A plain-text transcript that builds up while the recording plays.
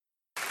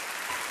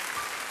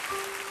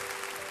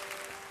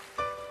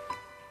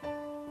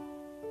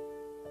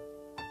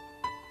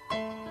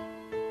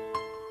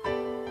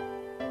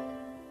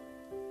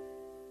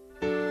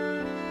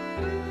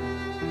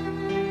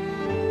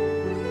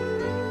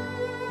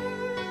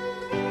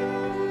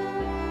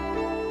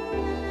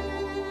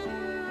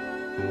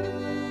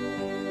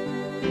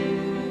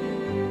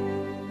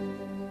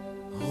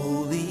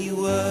Holy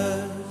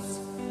words,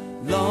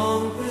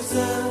 long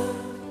preserved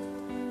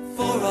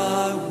for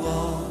our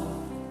walk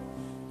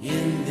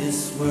in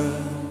this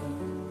world,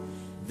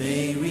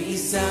 they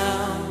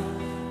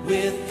resound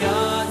with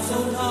God's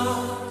own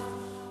heart.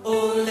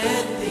 Oh,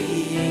 let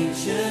the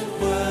ancient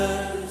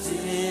words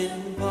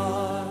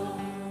impart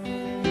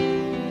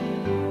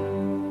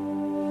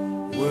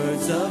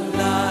words of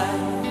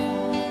life,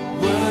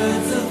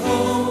 words of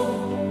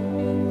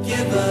hope.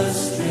 Give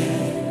us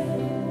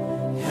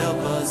strength, help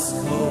us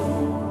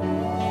cope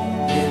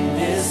in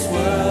this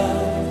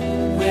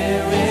world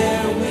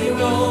where'er we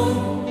roam.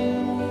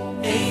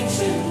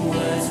 Ancient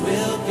words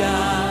will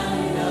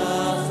guide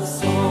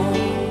us home.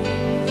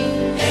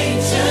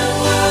 Ancient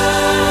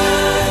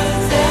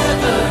words,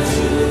 ever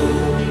true,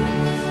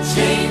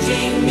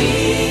 changing me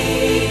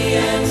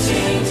and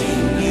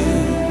changing you.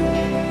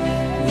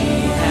 We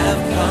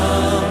have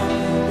come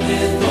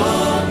with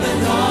open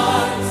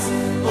hearts.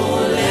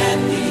 Oh, let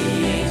the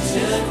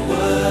ancient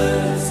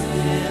words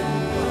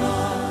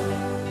impart.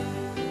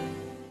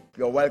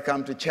 You're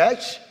welcome to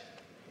church.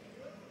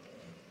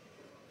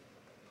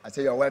 I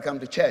say you're welcome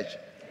to church.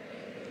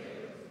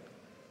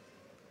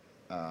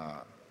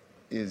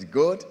 It's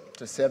good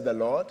to serve the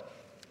Lord,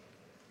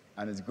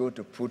 and it's good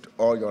to put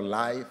all your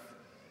life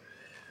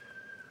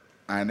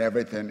and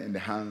everything in the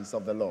hands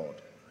of the Lord.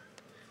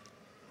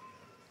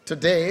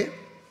 Today,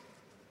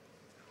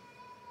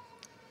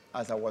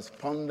 as I was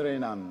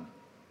pondering and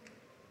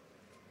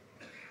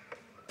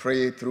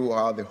praying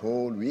throughout the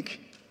whole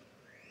week,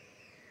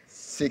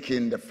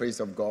 seeking the face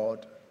of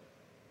God,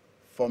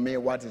 for me,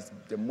 what is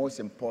the most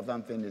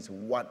important thing is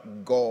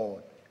what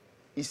God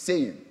is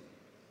saying,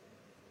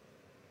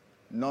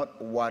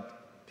 not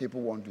what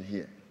people want to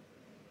hear,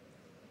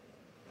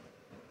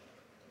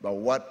 but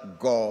what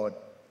God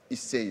is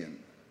saying.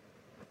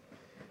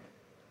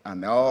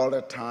 And all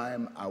the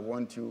time, I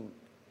want you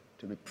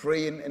to be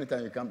praying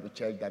anytime you come to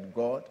church that,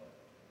 God,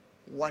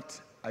 what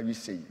are you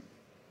saying?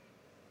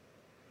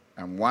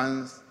 And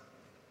once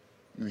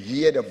you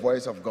hear the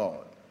voice of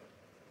God,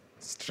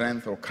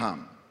 strength will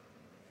come.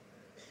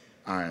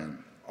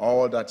 And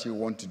all that you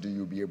want to do,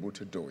 you'll be able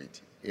to do it.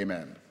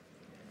 Amen.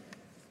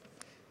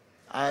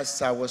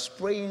 As I was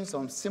praying,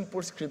 some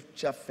simple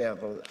scripture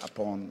fell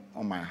on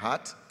my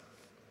heart.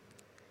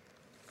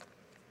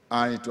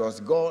 And it was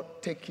God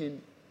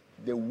taking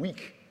the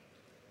weak.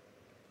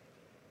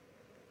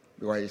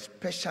 Because He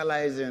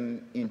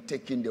specializing in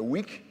taking the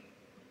weak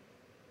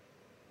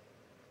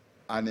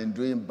and in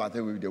doing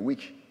battle with the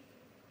weak.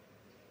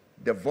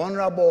 The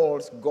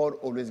vulnerables, God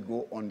always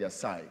go on their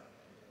side.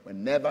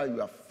 Whenever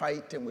you are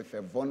fighting with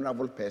a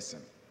vulnerable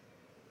person,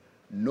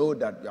 know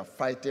that you are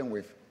fighting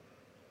with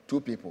two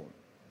people,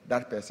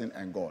 that person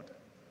and God.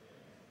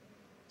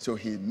 So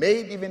He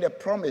made even a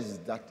promise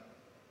that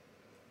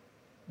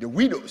the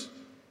widows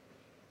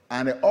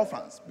and the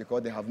orphans,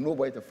 because they have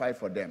nobody to fight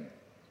for them,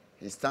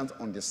 He stands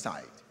on the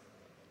side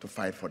to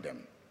fight for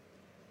them.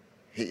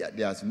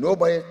 There's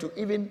nobody to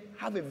even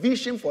have a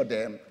vision for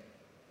them.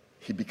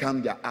 He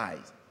becomes their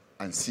eyes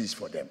and sees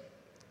for them.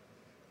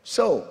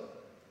 So,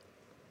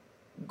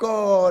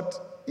 God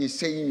is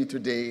saying to you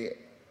today,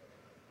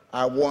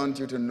 I want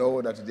you to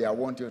know that today I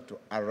want you to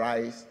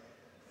arise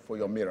for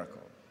your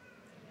miracle.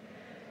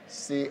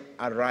 Say,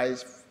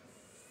 arise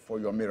for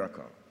your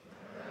miracle.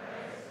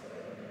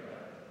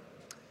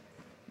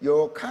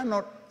 You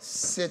cannot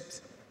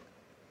sit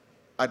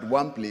at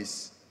one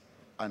place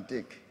and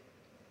take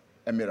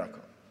a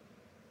miracle.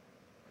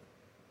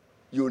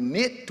 You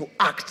need to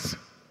act.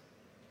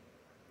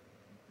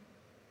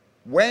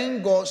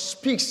 When God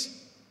speaks,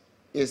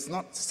 it's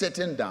not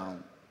sitting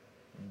down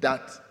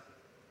that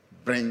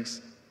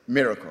brings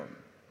miracle.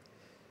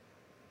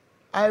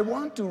 I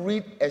want to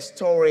read a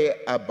story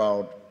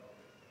about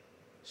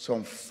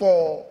some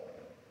 4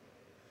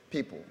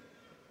 people,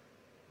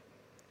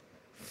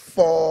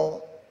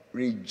 4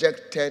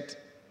 rejected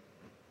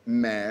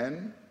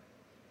men,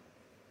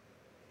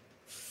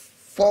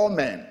 4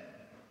 men,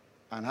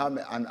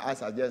 and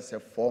as I just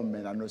said 4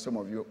 men, I know some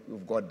of you,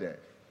 you've got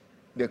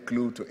the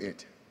clue to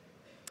it.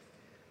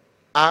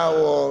 I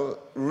will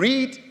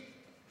read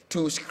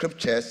 2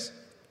 scriptures,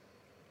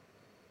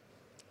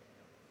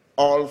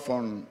 all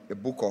from the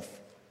book of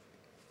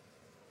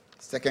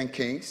 2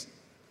 Kings.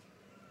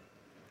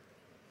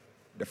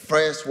 The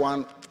first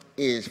one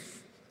is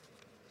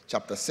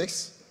chapter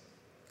 6,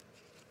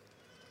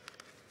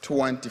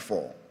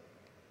 24.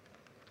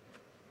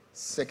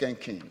 2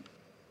 Kings.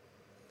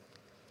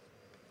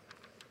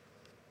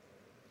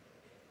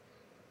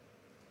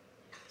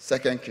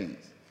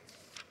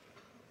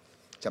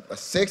 Chapter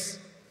 6,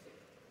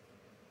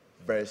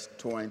 verse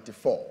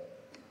 24.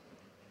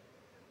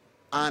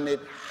 And it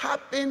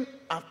happened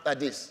after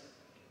this,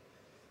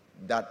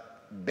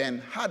 that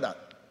Ben-Hadad,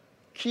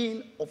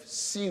 king of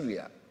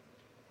Syria,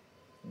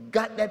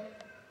 gathered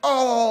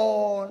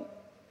all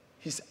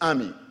his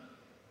army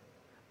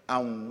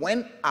and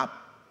went up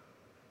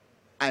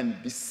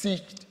and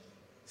besieged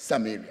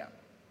Samaria.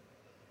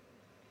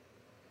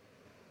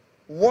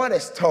 What a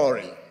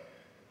story.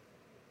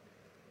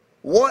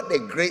 What a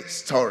great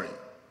story.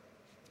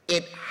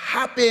 It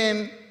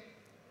happened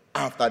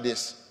after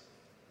this,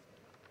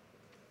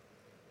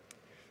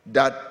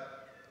 that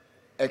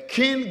a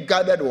king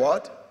gathered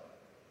what?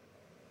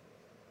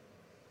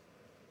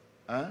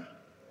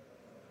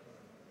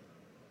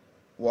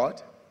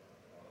 What?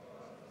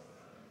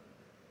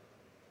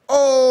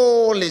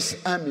 All his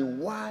army.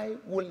 Why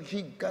will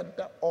he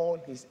gather all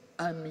his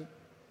army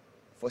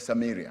for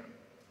Samaria?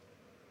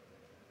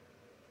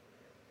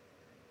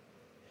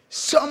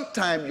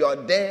 Sometime you are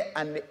there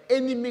and the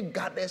enemy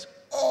gathers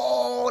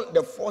all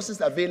the forces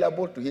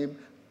available to him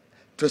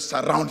to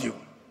surround you.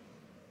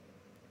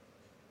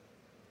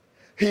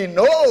 He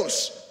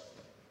knows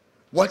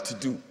what to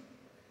do.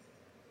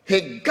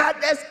 He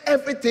gathers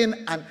everything,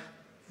 and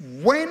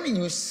when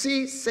you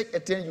see such a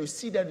thing, you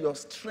see that your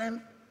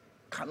strength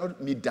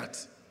cannot meet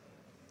that.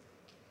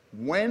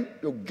 When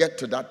you get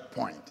to that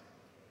point,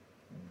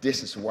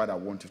 this is what I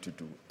want you to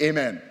do.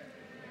 Amen.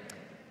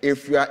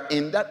 If you are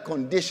in that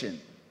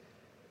condition,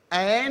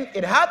 and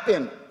it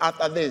happened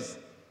after this,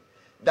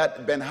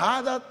 that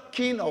Ben-Hadad,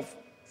 king of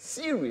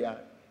Syria,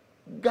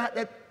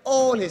 gathered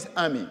all his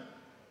army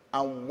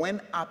and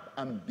went up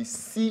and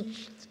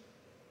besieged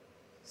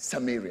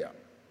Samaria.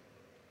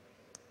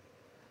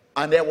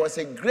 And there was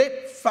a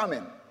great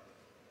famine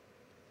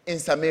in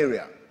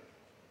Samaria.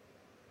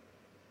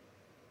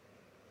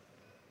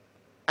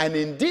 And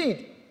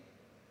indeed,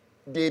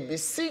 they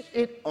besieged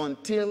it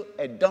until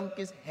a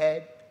donkey's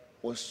head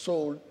was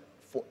sold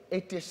for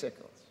 80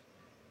 shekels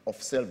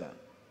of silver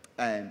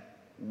and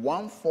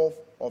 1/4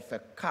 of a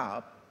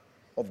cup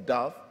of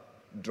dove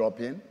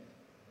dropping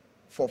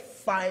for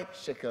 5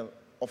 shekels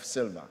of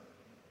silver.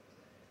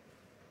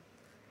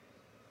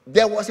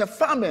 There was a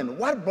famine.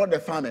 What brought the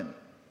famine?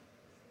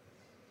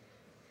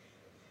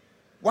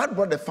 What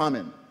brought the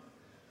famine?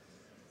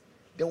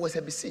 There was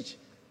a besiege.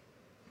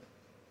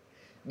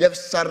 They've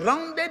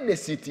surrounded the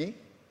city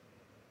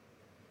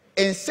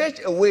in such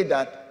a way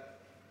that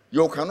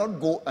you cannot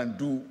go and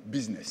do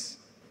business.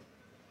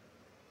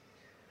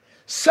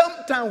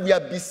 Sometimes we are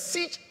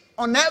besieged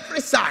on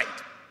every side,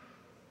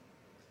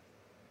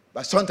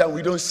 but sometimes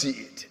we don't see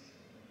it.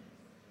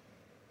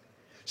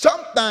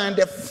 Sometimes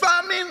the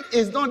famine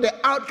is not the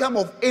outcome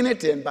of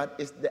anything, but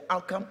it's the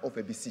outcome of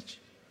a besiege.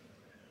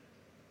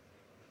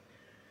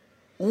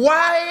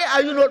 Why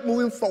are you not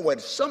moving forward?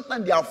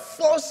 Sometimes there are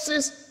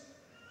forces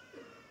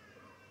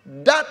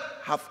that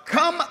have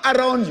come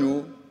around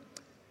you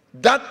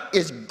that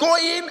is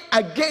going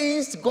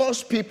against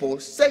God's people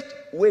such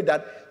a way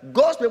that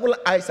God's people's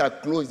eyes are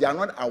closed. They are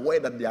not aware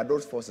that there are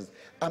those forces.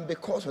 And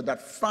because of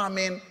that,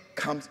 famine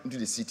comes into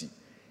the city.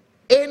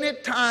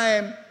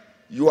 Anytime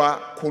you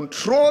are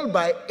controlled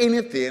by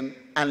anything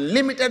and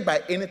limited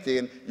by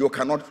anything, you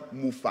cannot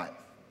move far.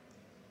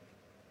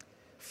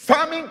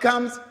 Famine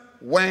comes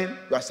when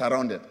you are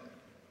surrounded.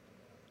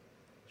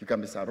 You can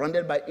be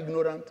surrounded by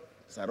ignorance,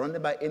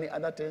 surrounded by any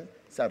other thing,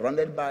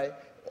 surrounded by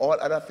all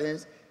other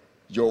things.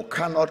 You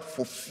cannot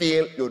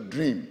fulfill your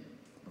dream.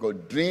 Because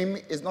dream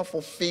is not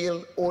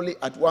fulfilled only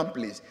at one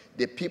place.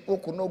 The people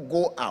could not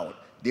go out.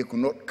 They could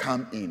not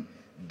come in.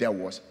 There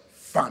was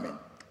famine.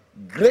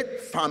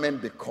 Great famine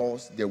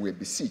because they were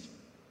besieged.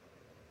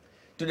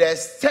 To the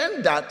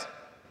extent that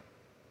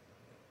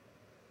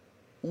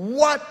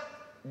what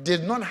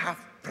did not have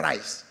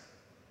price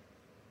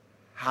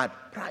had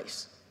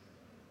price.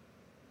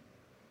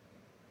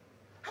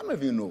 How many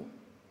of you know?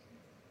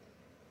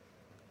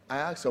 I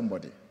asked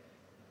somebody,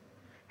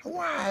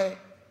 why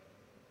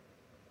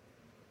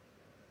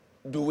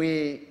do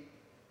we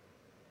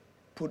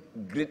put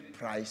great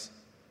price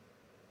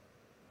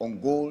on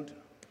gold,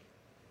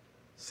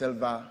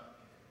 silver,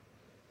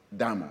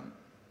 diamond?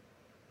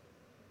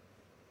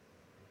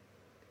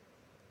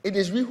 It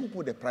is we who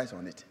put the price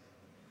on it.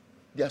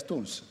 They are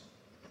stones.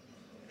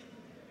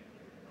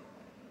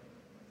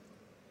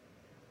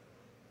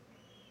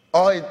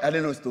 Or are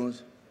they not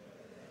stones?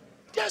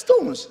 They are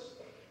stones.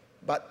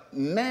 But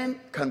men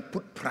can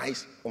put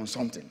price on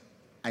something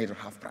and it will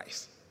have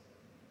price.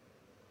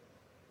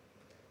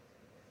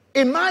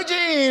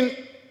 Imagine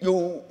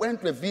you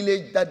went to a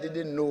village that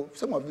didn't know,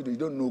 some of you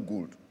don't know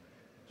gold.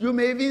 You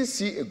may even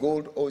see a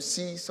gold or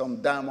see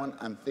some diamond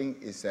and think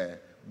it's a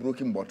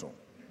broken bottle.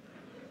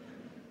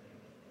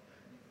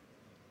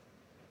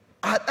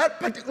 At that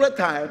particular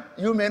time,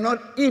 you may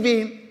not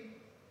even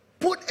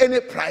put any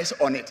price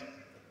on it.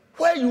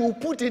 Where you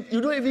put it, you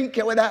don't even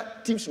care whether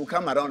thieves will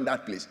come around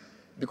that place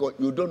because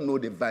you don't know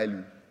the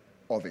value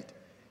of it.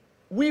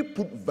 We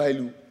put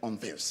value on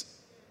things.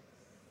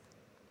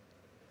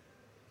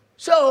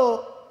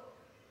 So,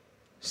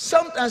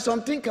 sometimes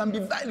something can be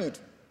valued.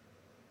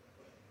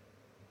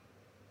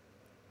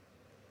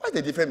 What's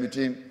the difference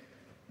between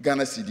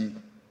Ghana cedi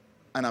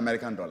and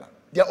American dollar?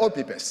 They are all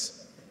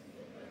papers.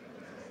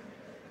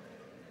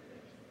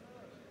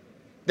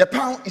 The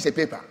pound is a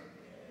paper.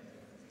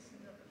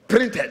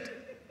 Printed.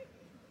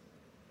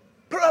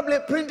 Probably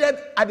printed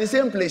at the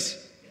same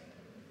place.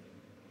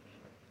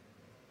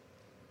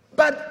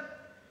 But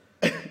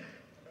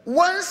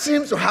one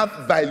seems to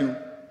have value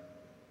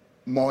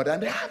more than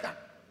the other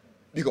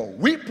because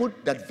we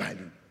put that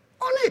value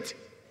on it.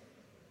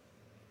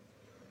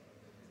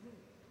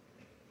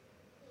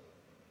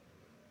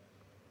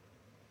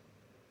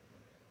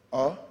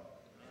 Or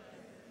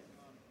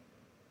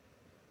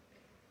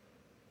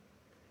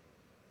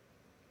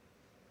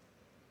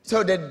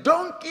so the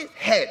donkey's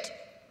head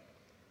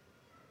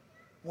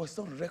was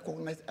not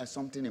recognized as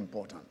something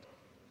important.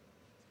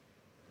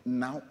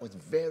 Now it was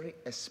very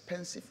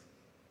expensive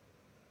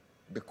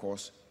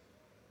because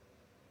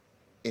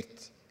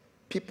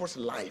people's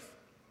life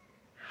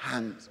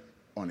hangs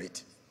on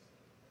it.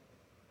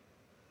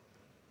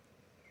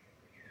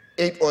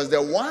 It was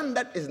the one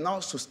that is now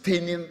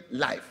sustaining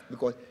life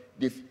because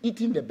they've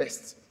eaten the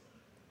best.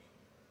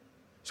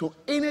 So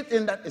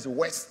anything that is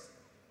worse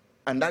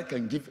and that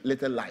can give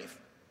little life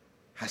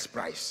has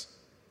price.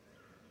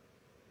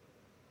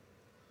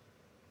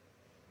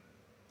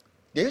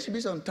 There used to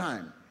be some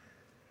time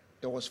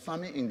there was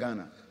famine in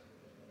Ghana.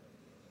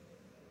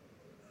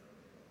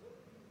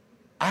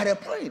 At a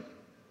point,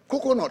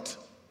 coconut.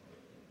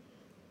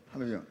 How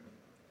many of you?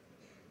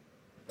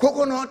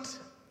 Coconut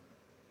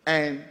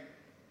and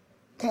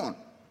corn.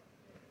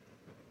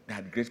 They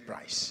had great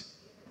price.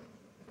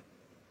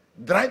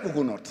 Dry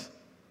coconut.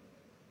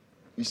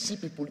 You see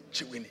people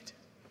chewing it.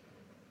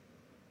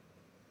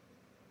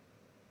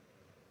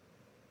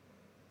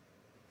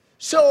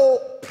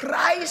 So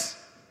price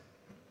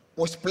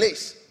was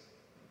placed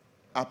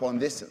upon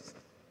this.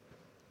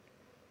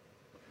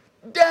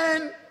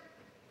 Then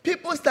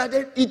people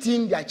started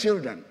eating their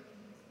children.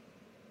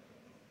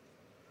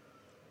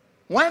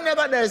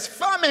 Whenever there is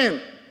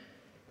famine,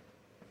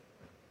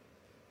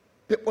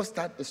 people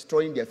start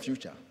destroying their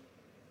future.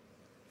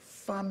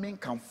 Famine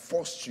can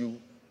force you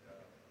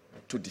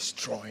to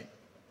destroy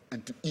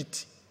and to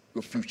eat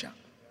your future.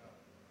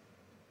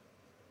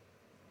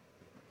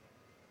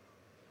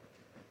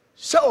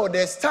 So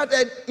they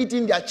started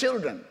eating their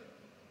children.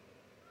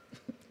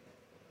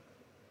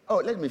 Oh,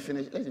 let me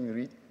finish. Let me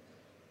read.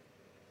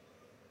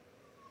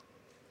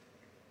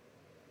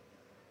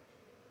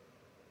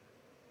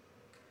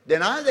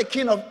 Then as the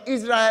king of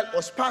Israel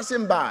was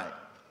passing by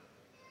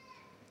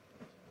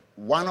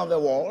one of the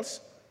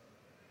walls,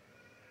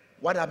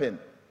 what happened?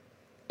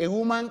 A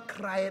woman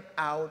cried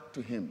out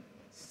to him,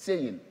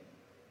 saying,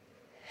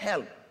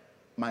 "Help,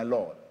 my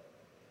lord,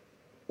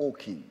 O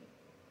king."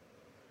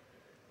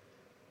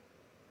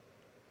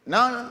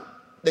 Now,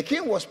 the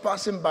king was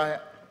passing by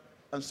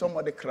and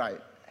somebody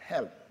cried,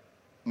 "Help,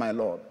 my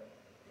lord,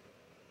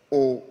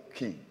 O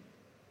king."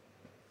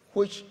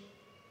 Which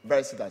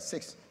verse is that?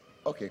 6.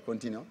 Okay,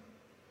 continue.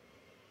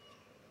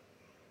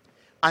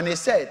 And he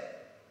said,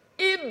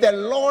 "If the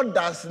Lord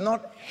does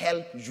not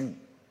help you,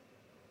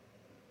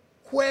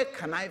 where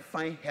can I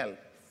find help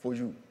for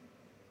you?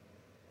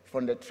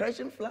 From the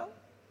threshing floor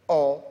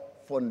or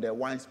from the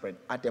winespread?"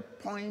 At a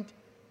point,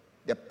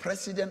 the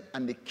president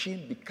and the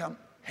king become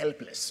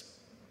helpless.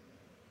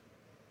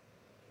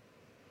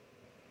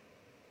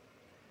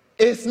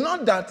 It's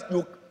not that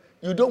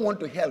you don't want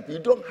to help. You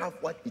don't have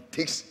what it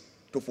takes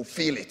to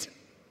fulfill it.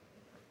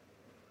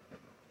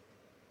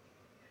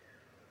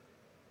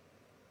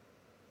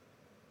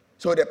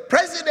 So the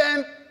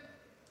president,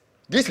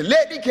 this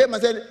lady came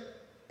and said,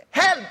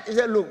 "Help." He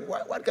said, "Look,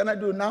 what can I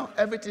do now?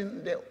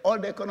 Everything, all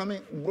the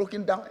economy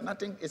broken down.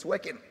 Nothing is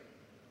working.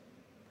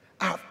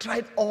 I've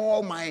tried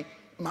all my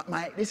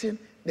listen,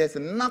 there's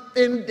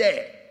nothing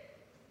there.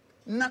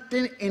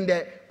 Nothing in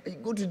there. You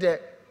go to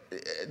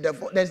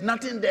there's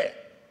nothing there.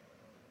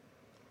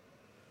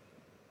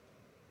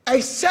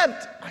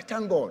 Except, I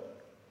thank God,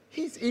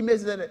 his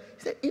image said,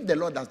 "If the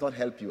Lord does not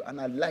help you," and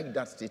I like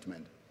that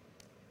statement.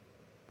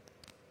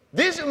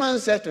 This woman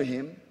said to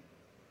him,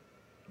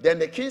 then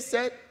the king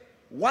said,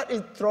 "What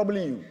is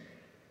troubling you?"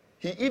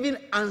 He even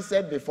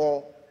answered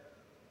before.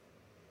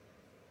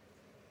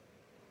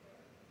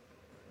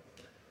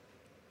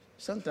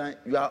 Sometimes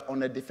you are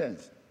on a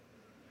defense.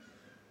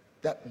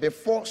 That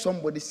before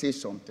somebody says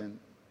something,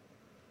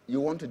 you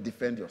want to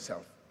defend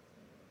yourself.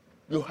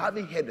 You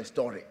haven't heard the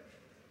story.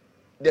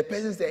 The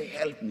person said,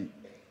 "Help me."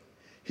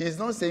 He's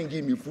not saying,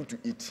 "Give me food to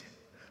eat,"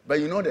 but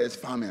you know there is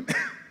famine.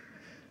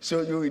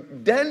 So you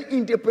then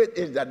interpret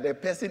it that the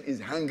person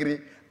is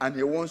hungry and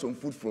he wants some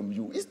food from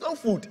you. It's not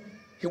food.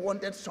 He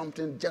wanted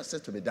something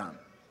justice to be done.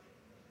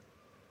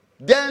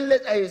 Then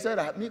later he said,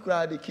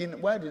 "Mikra the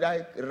king, why did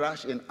I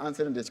rush in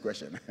answering this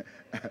question?"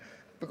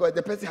 Because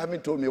the person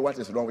haven't told me what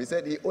is wrong.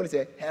 He only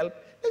said, "Help.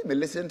 Let me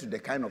listen to the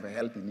kind of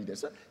help he needed."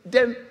 So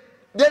then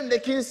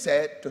the king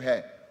said to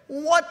her,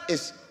 "What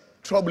is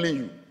troubling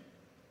you?"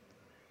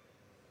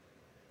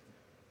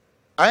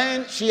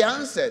 And she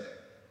answered,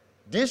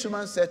 this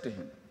woman said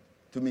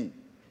to me,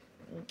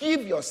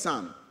 "Give your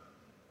son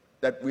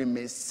that we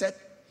may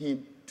set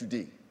him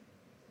today.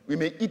 We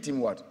may eat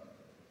him what?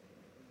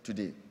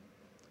 Today."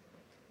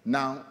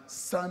 Now,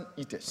 son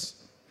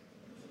eaters,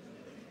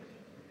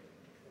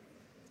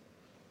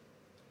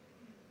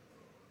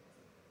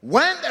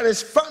 When there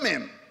is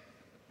famine,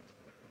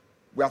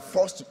 we are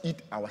forced to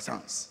eat our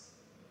sons,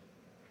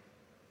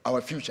 our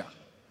future.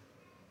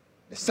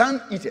 The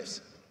son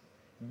eaters.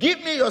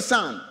 Give me your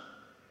son,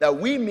 that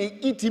we may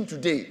eat him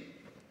today,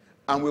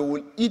 and we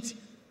will eat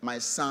my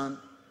son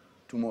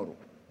tomorrow.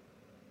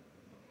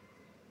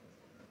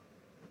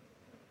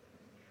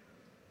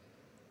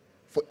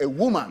 For a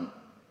woman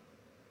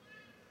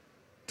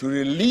to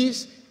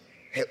release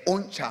her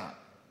own child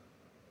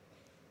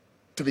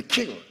to be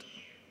killed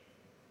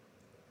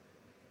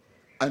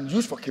and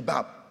used for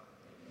kebab,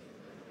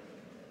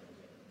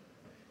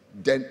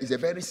 then it's a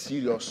very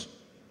serious.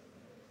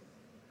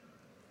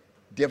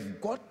 They've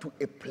got to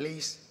a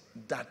place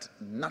that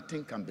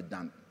nothing can be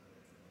done.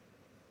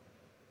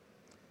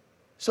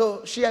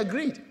 So she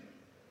agreed.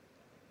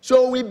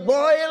 So we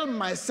boiled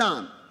my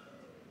son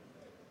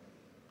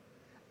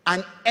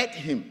and ate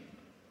him.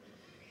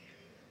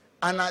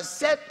 And I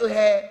said to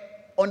her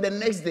on the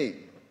next day,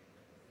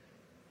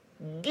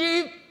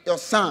 give your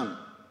son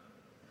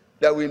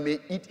that we may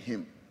eat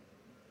him.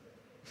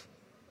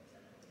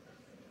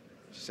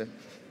 She said,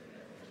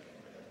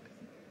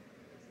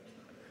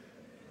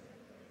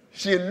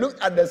 she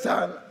looked at the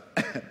son,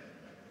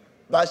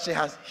 but she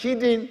has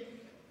hidden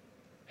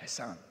her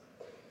son.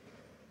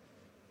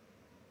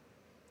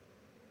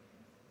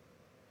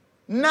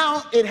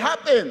 Now it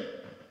happened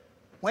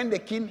when the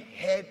king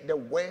heard the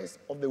words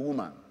of the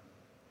woman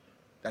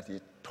that he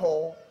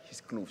tore his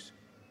clothes.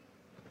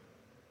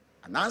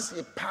 And as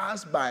he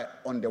passed by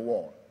on the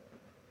wall,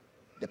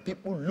 the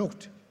people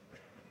looked,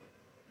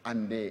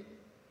 and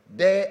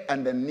there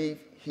underneath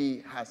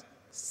he has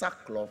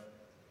sackcloth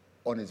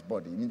on his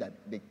body. It means that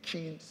the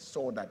king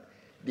saw that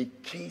the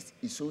case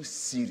is so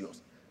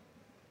serious.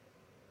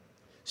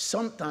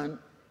 Sometimes,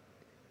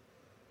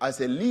 as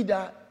a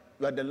leader,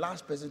 you are the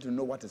last person to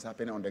know what is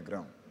happening on the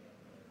ground.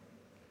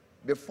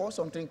 Before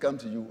something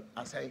comes to you,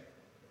 I say,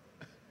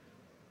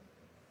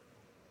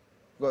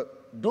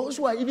 but those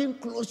who are even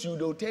close to you,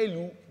 they'll tell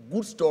you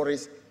good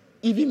stories,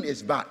 even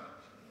it's bad.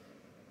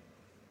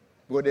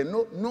 But they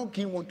know no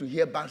king wants to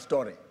hear bad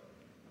story.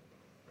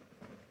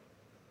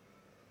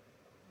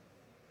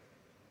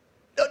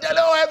 They'll tell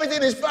you, oh,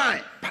 everything is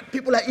fine, but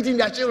people are eating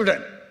their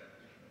children.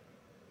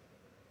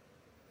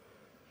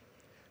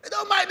 They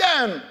don't mind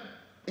them.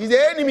 He's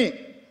the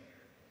enemy.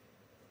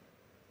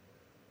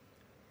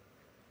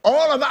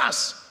 All of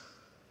us,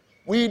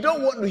 we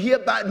don't want to hear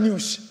bad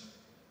news.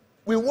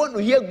 We want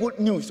to hear good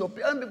news. So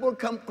when people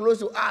come close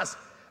to us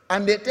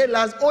and they tell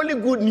us only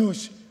good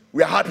news,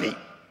 we are happy.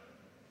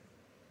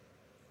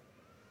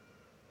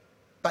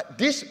 But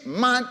this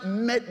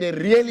man met the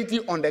reality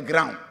on the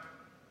ground.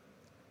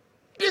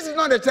 This is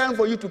not the time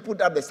for you to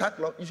put up the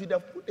sackcloth. You should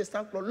have put the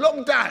sackcloth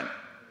long time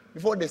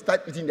before they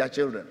start eating their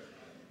children.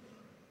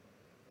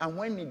 And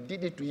when he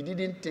did it, he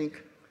didn't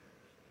think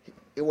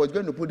he was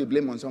going to put the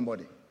blame on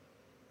somebody.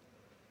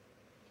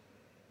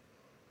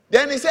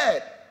 Then he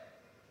said,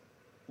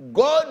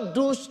 God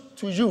does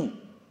to you,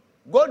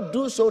 God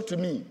do so to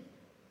me,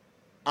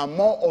 and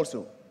more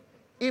also,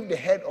 if the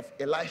head of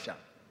Elisha,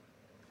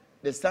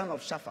 the son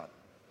of Shaphat,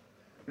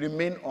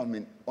 remain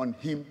on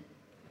him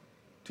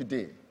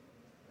today.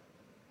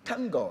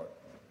 Thank God.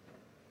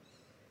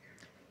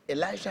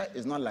 Elisha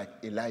is not like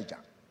Elijah,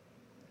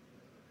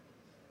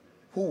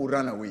 who will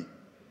run away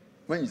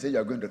when you say you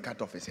are going to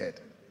cut off his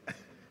head.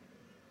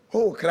 Who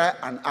will cry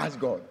and ask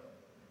God,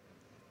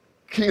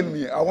 kill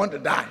me, I want to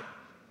die.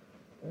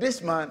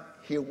 This man,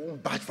 he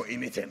won't budge for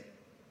anything.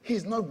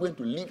 He's not going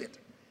to leave it.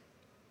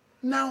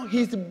 Now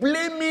he's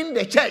blaming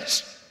the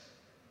church.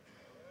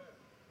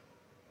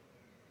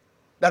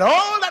 That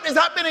all that is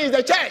happening is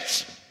the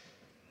church.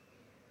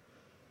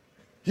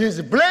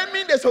 He's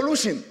blaming the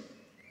solution.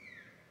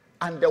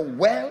 And the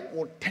world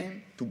will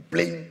tend to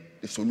blame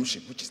the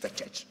solution, which is the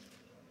church.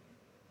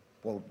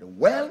 Well, the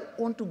world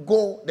want to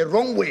go the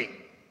wrong way,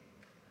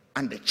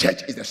 and the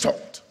church is the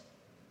salt.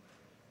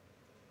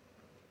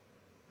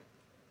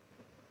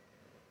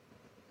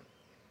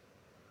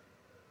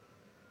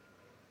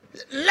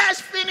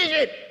 Let's finish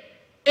it.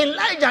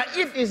 Elijah,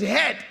 if his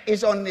head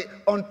is on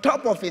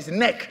top of his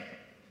neck,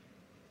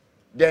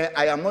 then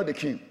I am not the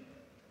king.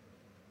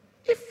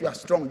 If you are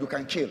strong, you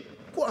can kill.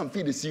 Go and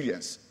feed the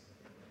Syrians.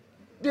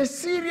 The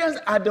Syrians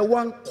are the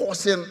one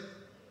causing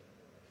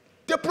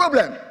the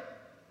problem.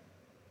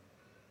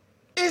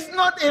 It's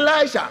not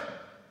Elisha.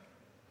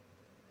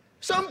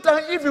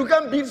 Sometimes if you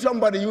can't beat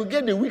somebody, you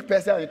get the weak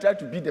person and you try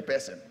to beat the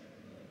person.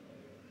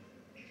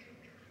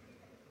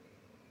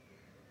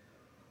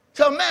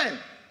 So man,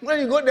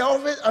 when you go to the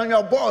office and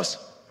your boss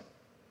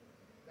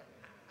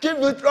give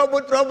you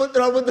trouble,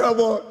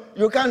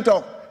 you can't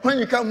talk. When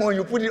you come home,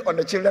 you put it on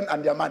the children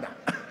and their mother.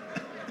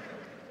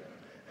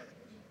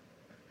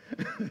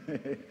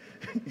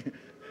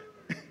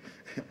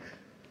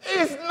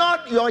 It's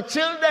not your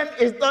children,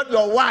 it's not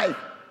your wife.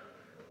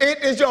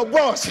 It is your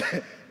boss.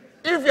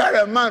 If you are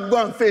a man,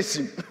 go and face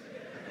him.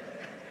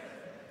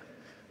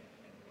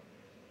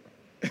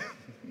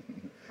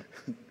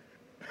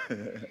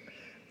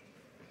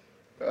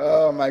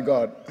 Oh my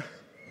God.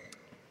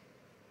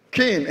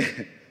 King,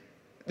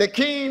 the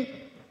king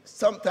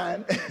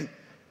sometime.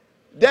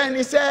 Then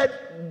he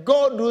said,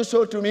 "God do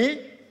so to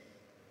me,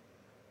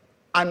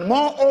 and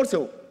more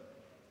also,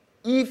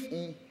 if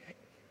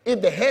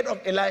the head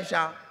of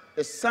Elisha,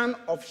 the son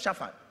of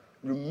Shaphat,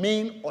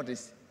 remain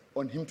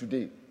on him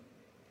today."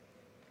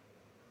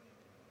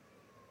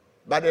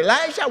 But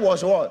Elisha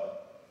was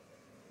what?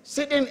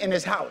 Sitting in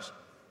his house,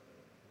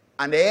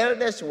 and the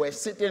elders were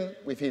sitting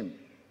with him.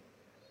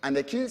 And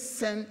the king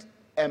sent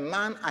a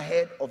man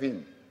ahead of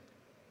him.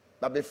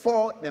 But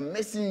before the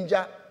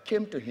messenger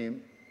came to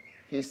him,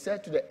 he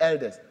said to the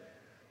elders,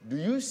 "Do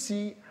you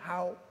see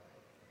how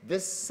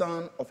this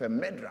son of a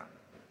Medra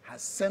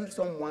has sent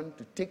someone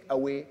to take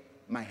away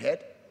my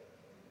head?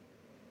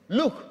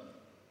 Look,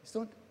 it's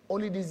not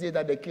only this day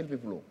that they kill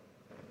people.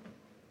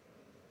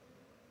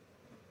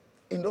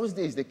 In those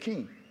days, the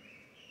king,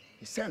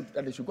 he sent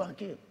that they should go and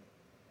kill.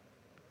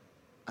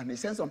 And he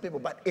sent some people.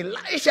 But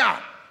Elisha,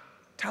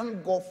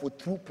 thank God for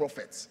true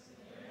prophets.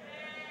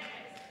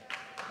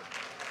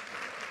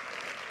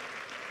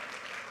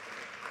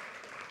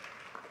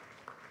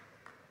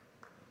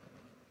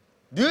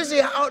 Do you see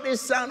how this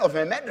son of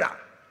a Medra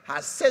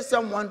has sent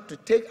someone to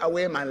take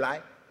away my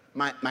life,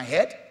 my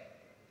head?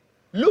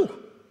 Look,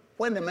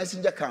 when the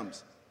messenger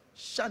comes,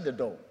 shut the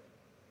door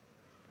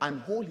and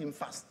hold him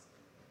fast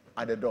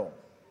at the door.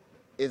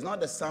 It's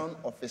not the sound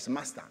of his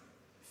master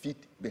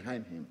feet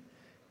behind him.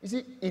 You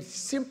see, it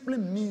simply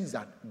means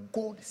that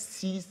God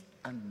sees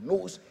and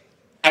knows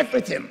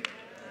everything.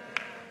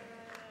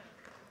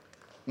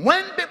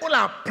 When people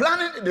are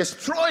planning to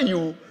destroy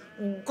you,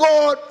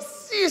 God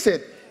sees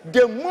it.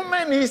 The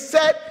moment he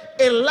said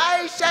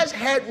Elisha's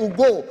head will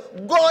go,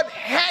 God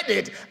heard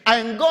it,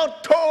 and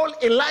God told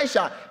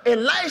Elisha,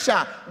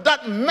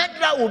 that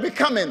Medra will be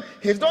coming.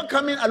 He's not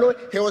coming alone.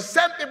 He will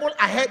send people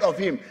ahead of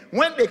him.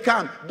 When they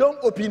come, don't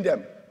open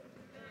them.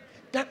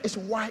 That is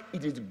why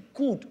it is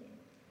good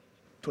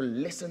to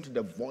listen to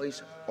the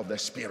voice of the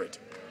Spirit.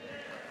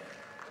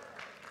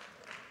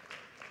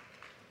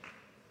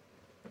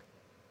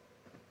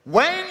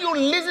 When you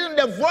listen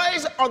to the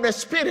voice of the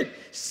Spirit,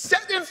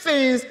 certain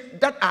things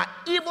that are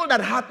evil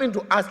that happen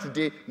to us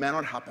today may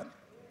not happen.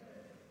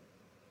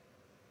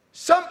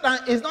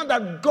 Sometimes it's not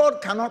that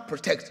God cannot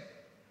protect.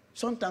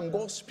 Sometimes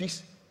God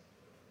speaks.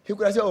 He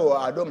could have said, "Oh,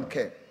 I don't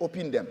care.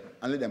 Open them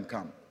and let them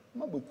come."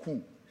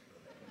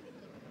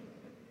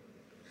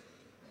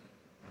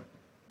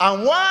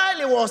 And while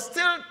he was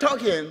still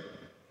talking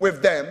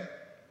with them,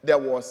 there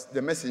was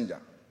the messenger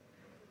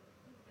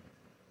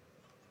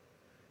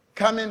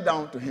coming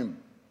down to him.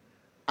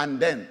 And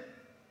then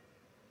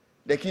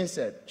the king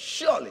said,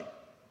 "Surely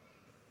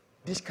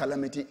this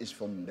calamity is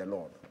from the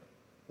Lord.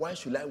 Why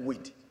should I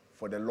wait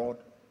for the Lord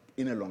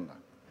any longer?"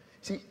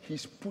 See,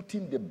 he's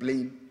putting the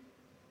blame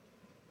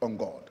on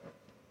God.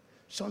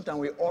 Sometimes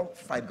we all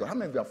fight God. How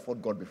many of you have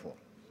fought God before?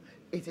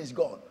 It is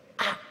God.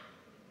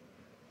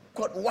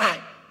 God,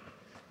 why?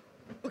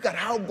 Look at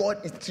how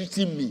God is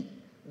treating me.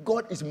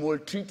 God is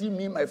maltreating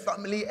me, my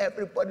family,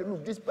 everybody.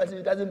 Look, this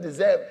person doesn't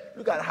deserve.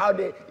 Look at how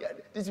these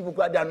people,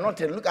 they are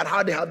nothing. Look at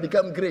how they have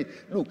become great.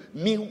 Look,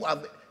 me who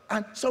have,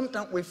 and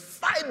sometimes we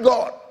fight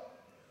God.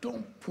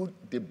 Don't put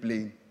the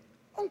blame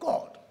on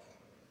God.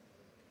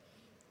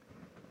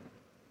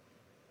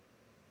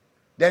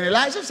 Then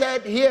Elisha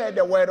said, "Hear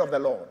the word of the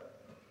Lord."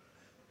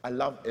 I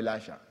love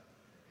Elisha.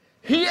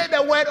 "Hear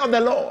the word of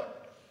the Lord.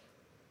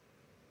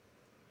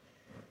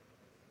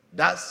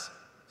 Thus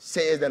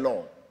says the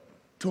Lord,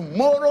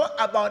 tomorrow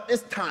about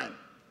this time,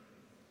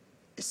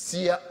 a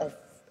seah of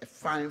a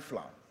fine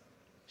flour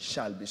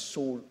shall be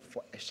sold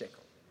for a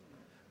shekel,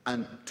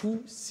 and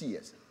 2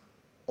 seahs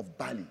of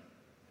barley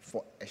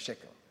for a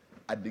shekel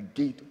at the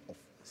gate of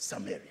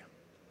Samaria."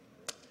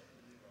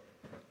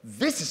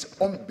 This is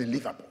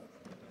unbelievable.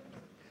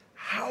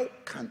 How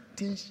can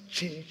things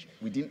change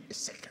within a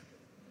second?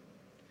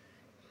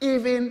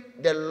 Even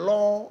the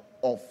law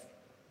of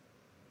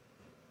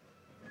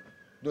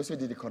those who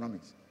did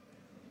economics,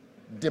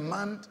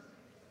 demand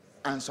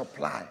and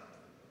supply,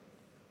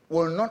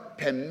 will not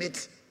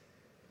permit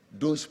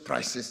those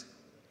prices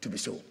to be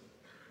sold.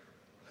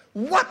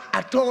 What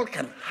at all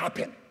can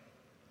happen?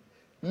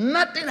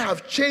 Nothing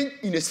have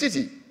changed in the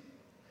city.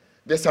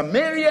 The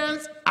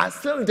Samaritans are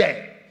still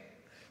there.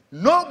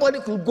 Nobody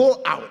could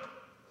go out.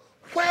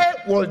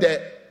 Where will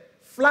the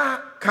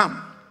flour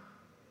come?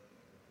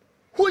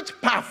 Which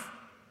path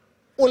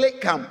will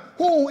it come?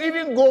 Who will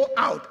even go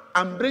out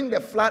and bring the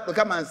flour to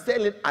come and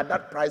sell it at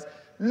that price?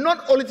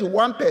 Not only to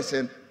one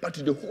person, but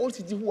to the whole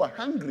city who are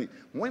hungry.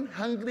 When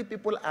hungry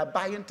people are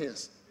buying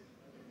things.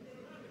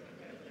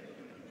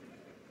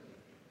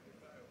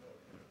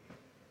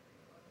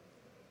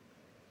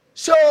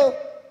 So,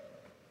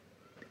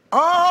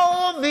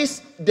 all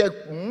this, the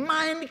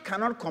mind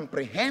cannot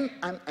comprehend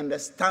and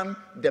understand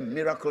the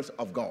miracles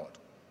of God.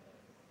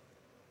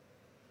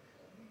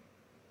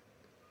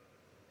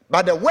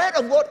 But the word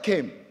of God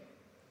came.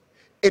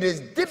 It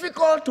is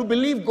difficult to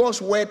believe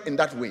God's word in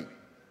that way.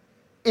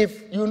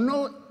 If you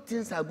know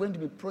things are going to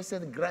be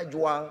processed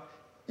gradual,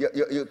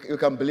 you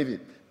can believe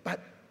it. But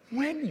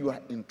when you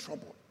are in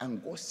trouble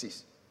and God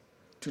says,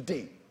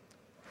 today,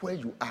 where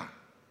you are,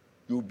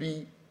 you'll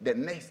be the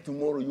next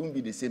tomorrow, you won't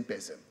be the same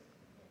person.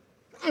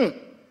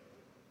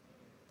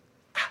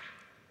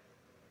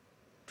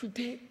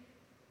 Today,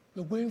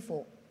 you're going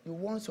for, you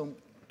want some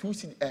 10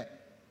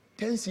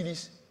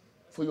 CDs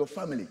for your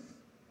family.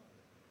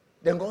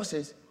 Then God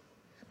says,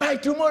 by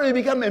tomorrow you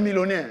become a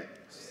millionaire.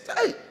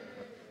 Hey,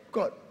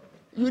 God,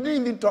 you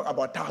didn't even talk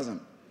about 1,000.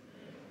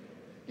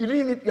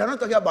 You're not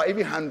talking about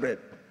even 100.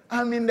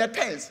 I'm in the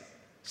tens.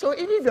 So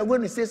even if you're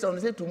going to say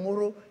something, say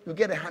tomorrow you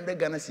get 100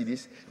 Ghana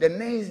cedis,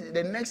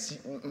 the next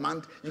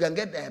month you can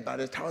get about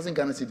 1,000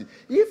 Ghana cedis.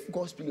 If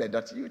God speaks like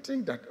that, you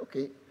think that,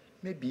 okay,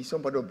 maybe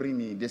somebody will bring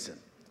me this.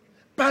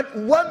 But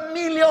 1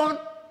 million,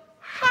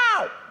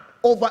 how?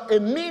 Over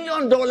 $1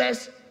 million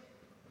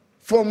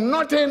from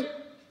nothing.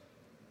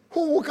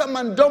 Who will come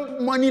and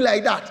dump money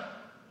like that?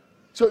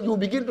 So you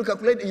begin to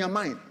calculate in your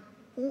mind,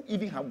 who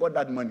even have got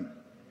that money?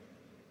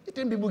 You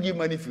think people give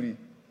money free?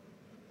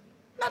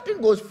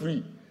 Nothing goes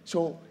free.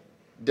 So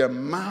the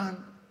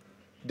man,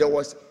 there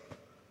was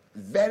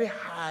very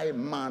high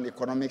man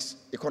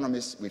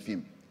economist with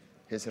him,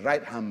 his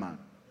right-hand man,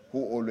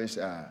 who always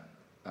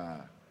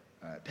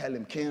tell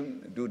him,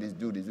 King, do this,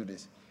 do this, do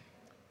this.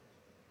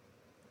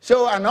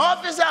 So an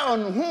officer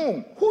on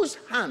whose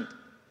hand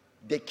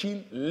the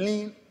king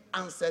leaned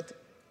answered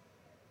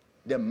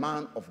the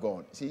man of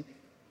God. See,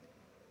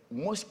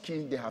 most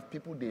kings, they have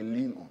people they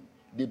lean on.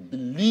 They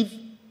believe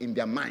in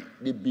their mind.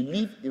 They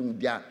believe in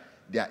their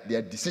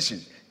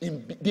decisions.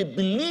 They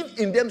believe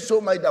in them so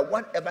much that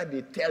whatever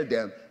they tell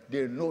them,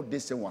 they know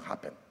this thing will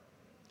happen.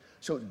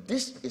 So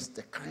this is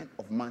the kind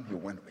of man he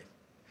went with.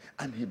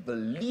 And he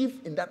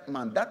believed in that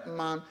man. That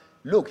man,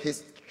 look,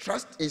 he's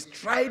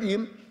tried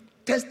him,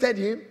 tested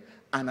him,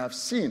 and I've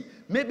seen.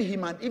 Maybe he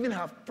might even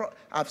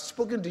have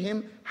spoken to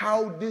him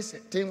how this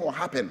thing will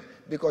happen.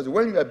 Because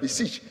when you are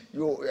besieged,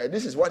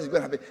 this is what is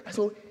going to happen.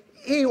 So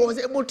he was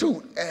able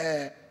to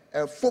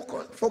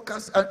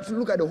focus and to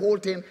look at the whole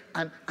thing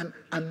and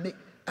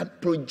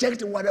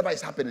project whatever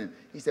is happening.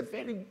 He's a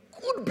very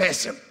good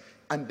person.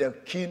 And the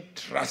king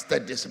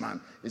trusted this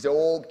man. He said,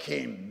 oh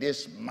king,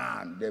 this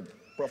man, the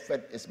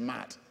prophet is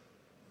mad.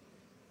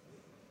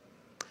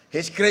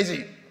 He's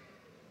crazy.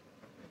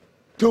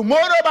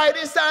 Tomorrow by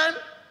this time,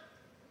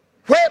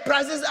 where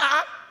prices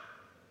are,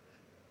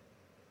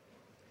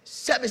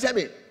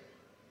 sebi.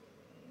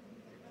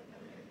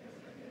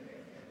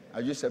 I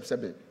use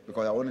sebi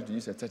because I wanted to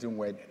use a certain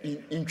word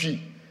in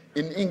Twi.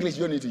 In English,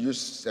 you don't need to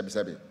use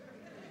sebi.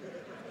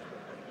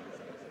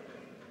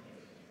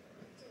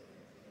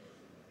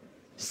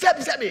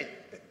 Sebi.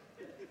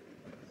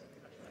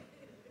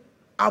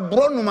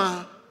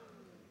 Abronuma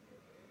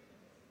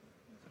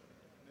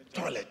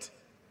toilet.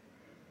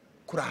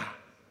 Kura.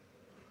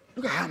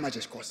 Look at how much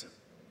it's costing.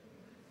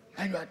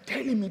 And you are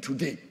telling me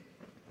today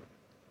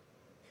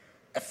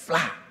a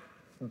flour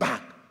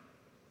bag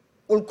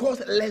will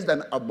cost less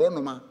than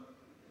Abronuma.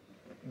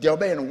 They'll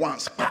be in one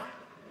spa.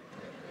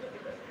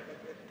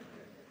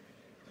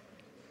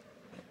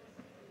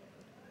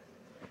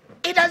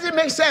 It doesn't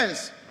make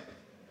sense.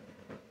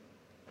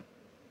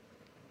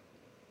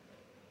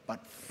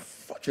 But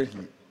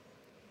fortunately,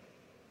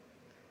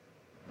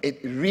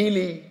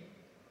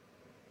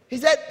 he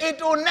said,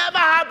 it will never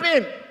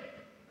happen.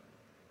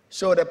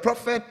 So the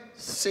prophet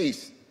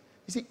says,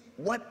 you see,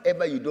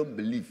 whatever you don't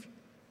believe,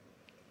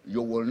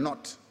 you will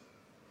not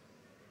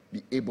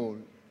be able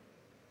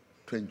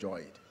to enjoy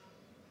it.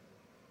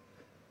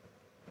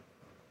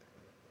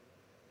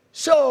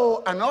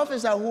 So an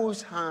officer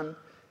whose hand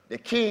the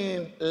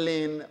king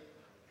leaned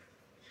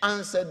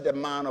answered the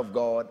man of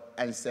God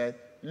and said,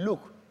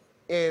 look,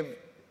 if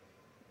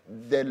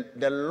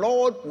the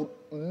Lord would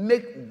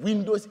make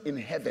windows in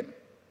heaven,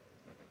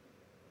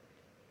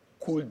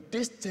 could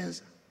this thing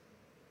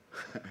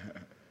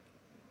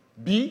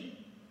be?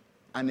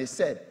 And he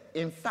said,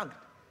 in fact,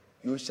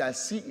 you shall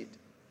see it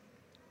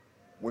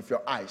with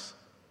your eyes,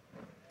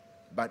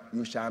 but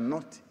you shall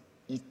not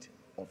eat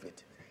of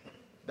it.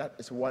 That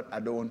is what I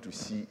don't want to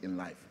see in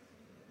life.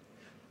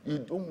 You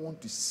don't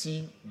want to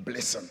see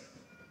blessing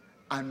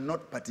and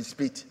not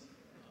participate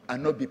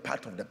and not be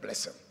part of the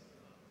blessing.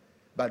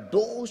 But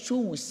those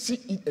who will see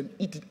it and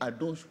eat it are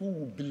those who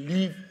will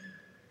believe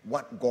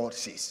what God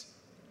says.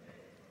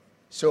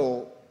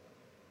 So,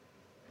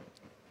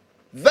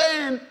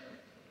 then,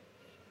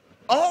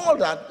 all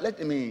that, let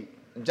me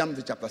jump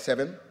to chapter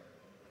 7.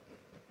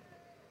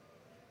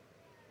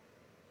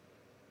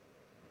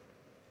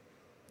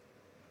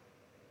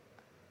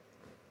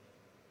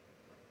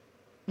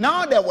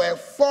 Now there were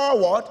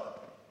four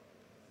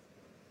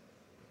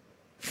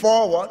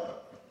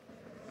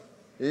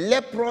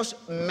leprous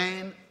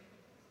men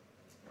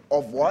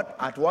of what?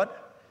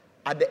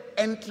 At the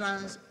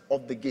entrance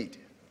of the gate.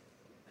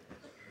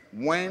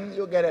 When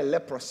you get a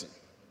leprosy,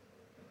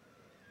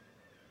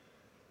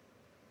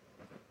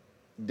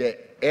 the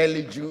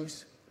early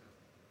Jews,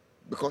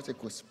 because it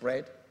could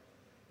spread,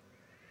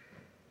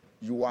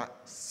 you are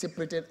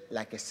separated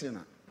like a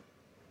sinner,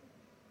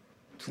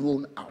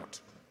 thrown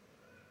out.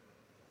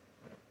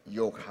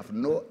 You have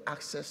no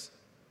access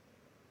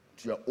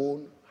to your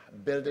own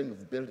building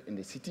you've built in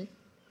the city.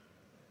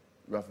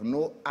 You have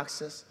no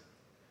access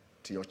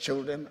to your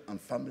children and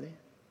family.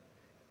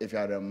 If you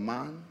are a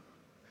man,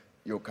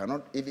 you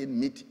cannot even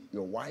meet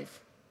your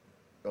wife,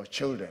 your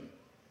children.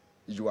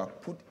 You are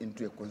put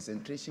into a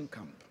concentration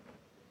camp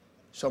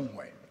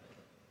somewhere.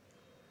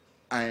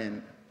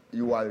 And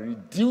you are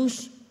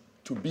reduced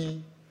to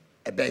be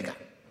a beggar.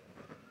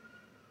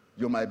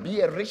 You might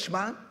be a rich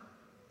man.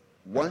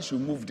 Once you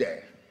move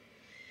there,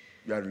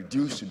 you are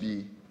reduced to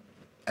be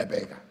a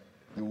beggar.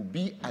 You will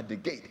be at the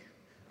gate.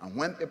 And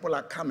when people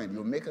are coming,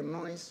 you make a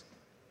noise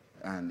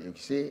and you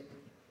say,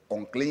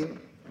 unclean,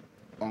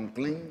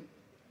 unclean.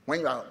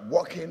 When you are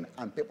walking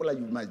and people are,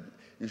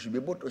 you should be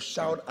able to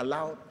shout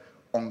aloud,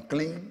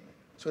 unclean,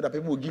 so that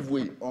people will give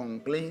way.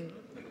 Unclean,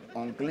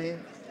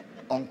 unclean,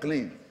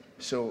 unclean.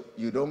 So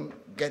you don't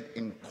get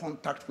in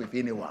contact with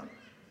anyone.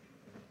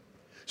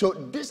 So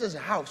this is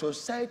how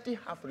society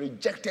have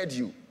rejected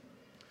you.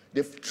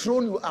 They've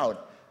thrown you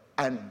out.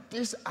 And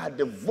these are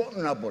the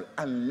vulnerable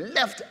and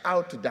left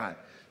out to die.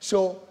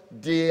 So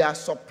their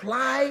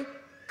supply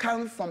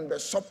comes from the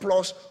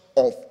surplus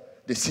of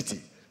the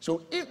city.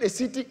 So if the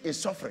city is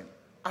suffering,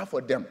 as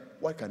for them,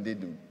 what can they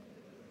do?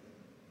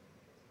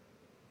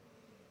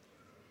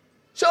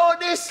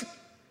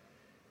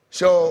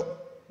 So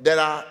there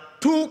are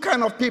two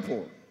kinds of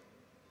people.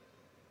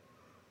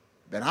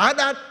 There are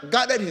that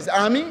gathered his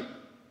army,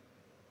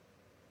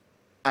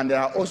 and there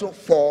are also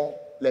 4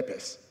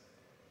 lepers.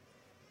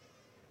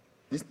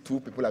 These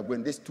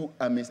two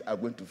armies are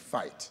going to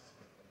fight.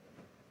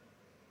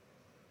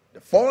 The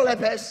 4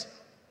 lepers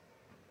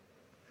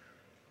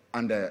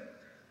and the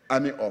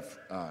army of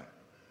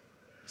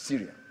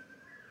Syria.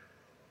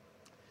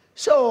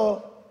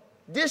 So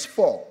these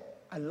 4,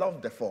 I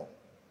love the 4.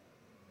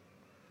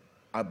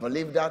 I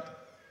believe that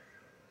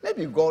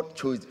maybe God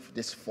chose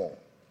these 4.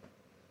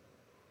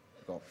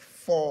 Because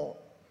 4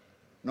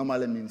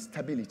 normally means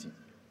stability.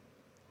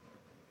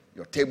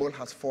 Your table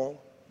has 4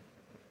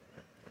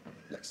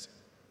 legs.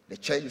 The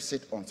chair you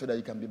sit on so that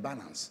you can be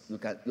balanced. You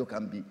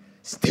can be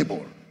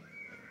stable.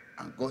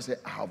 And God said,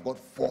 I have got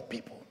 4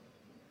 people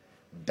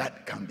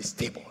that can be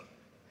stable,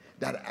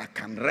 that I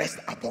can rest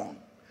upon,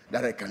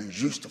 that I can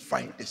use to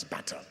fight this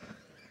battle.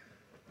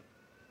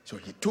 So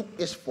he took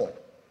his 4.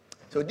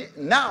 So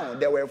now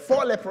there were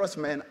 4 leprous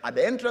men at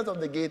the entrance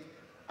of the gate,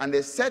 and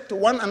they said to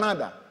one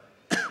another,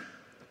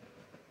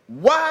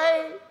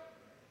 why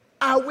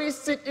are we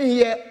sitting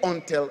here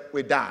until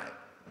we die?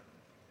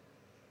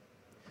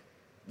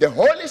 The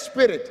Holy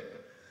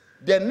Spirit,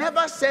 they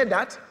never said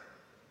that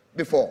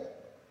before.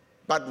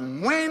 But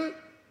when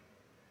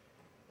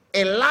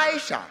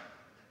Elisha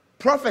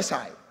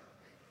prophesied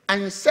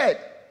and said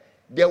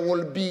there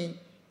will be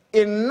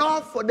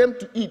enough for them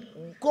to eat,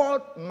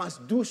 God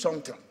must do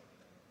something.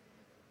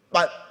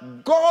 But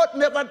God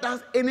never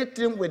does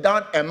anything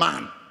without a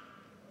man.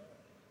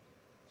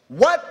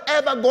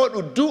 Whatever God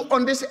will do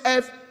on this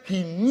earth,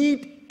 he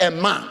needs a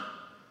man.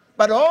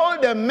 But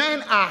all the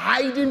men are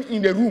hiding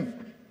in the room.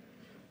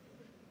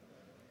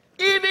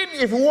 Even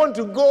if you want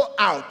to go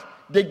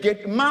out, the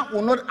gate man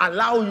will not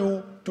allow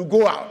you to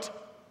go out.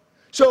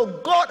 So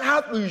God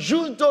has to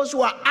use those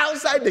who are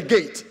outside the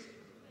gate.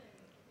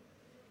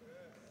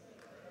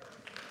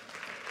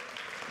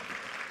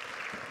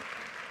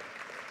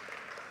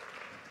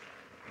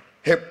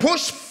 He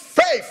pushed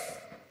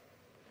faith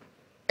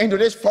into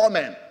these 4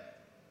 men.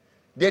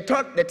 They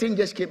thought the thing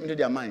just came into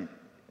their mind.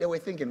 They were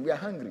thinking, we are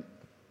hungry,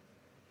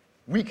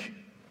 weak.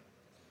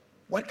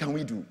 What can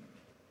we do?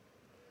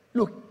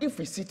 Look, if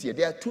we sit here,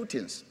 there are 2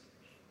 things.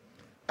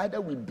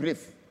 Either we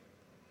brave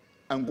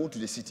and go to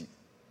the city.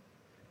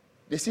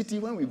 The city,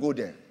 when we go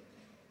there,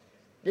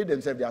 they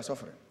themselves, they are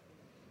suffering.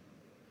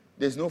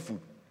 There's no food.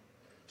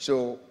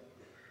 So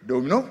there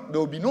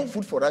will be no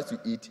food for us to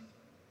eat.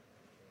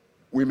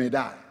 We may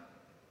die.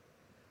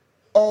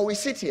 Or we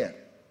sit here.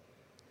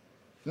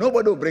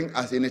 Nobody will bring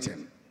us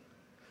anything.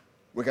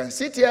 We can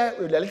sit here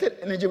with the little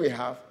energy we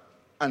have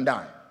and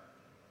die.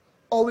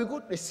 Or we go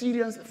to the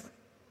Syrian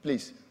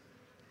place.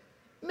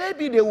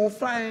 Maybe they will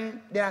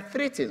find there are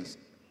 3 things.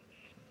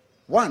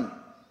 1,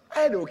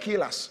 either they will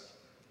kill us.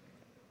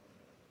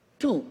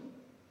 2,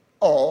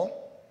 or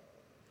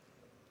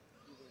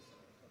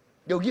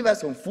they will give us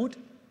some food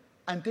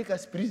and take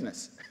us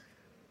prisoners.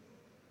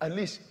 At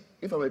least,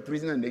 if I'm a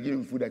prisoner and they give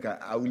me food,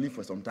 I will live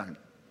for some time.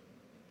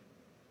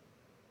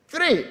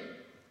 3,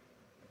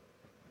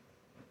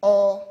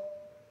 or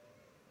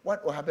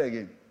what will happen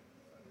again?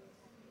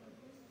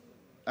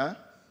 Huh?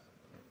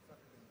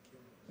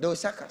 They will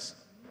sack us.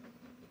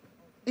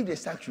 If they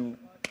sack you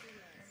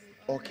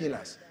or kill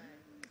us,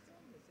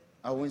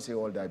 I won't say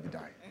all die be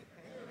die.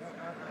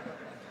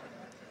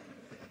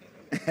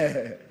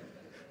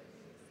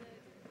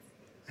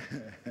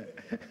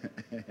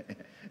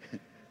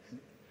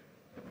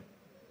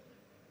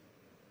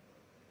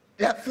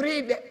 There are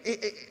 3.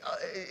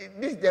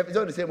 This is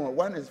not the same one.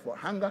 1 is for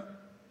hunger.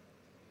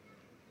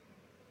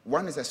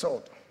 1 is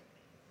assault.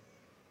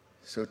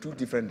 So 2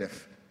 different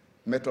death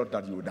methods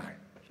that you will die.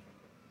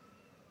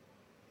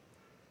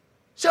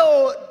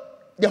 So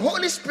the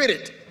Holy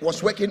Spirit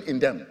was working in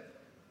them.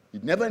 You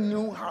never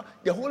knew how.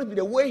 The Holy Spirit,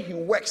 the way he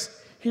works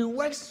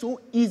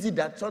so easy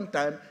that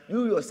sometimes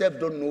you yourself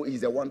don't know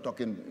he's the one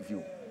talking with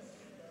you.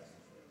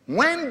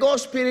 When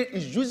God's Spirit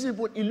is using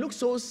people, it looks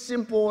so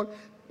simple.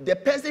 The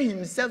person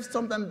himself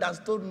sometimes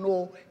does not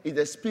know it's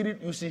the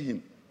Spirit using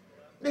him.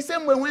 The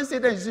same way when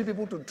Satan uses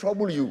people to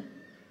trouble you,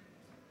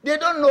 they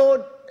don't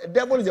know the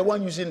devil is the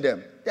one using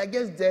them. They're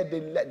just there,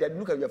 they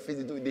look at your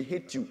face, they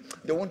hate you.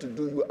 They want to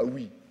do you a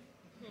wee.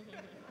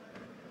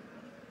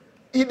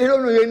 They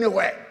don't know you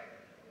anywhere.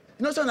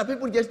 You know, some of the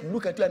people just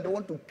look at you and they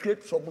want to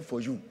create trouble for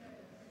you.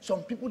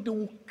 Some people, they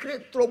will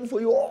create trouble for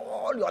you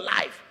all your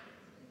life.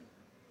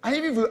 And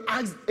even if you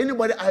ask,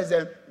 anybody asks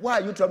them, why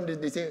are you troubling this?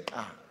 They say,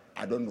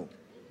 I don't know.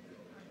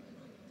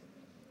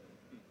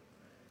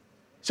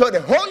 So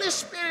the Holy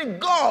Spirit,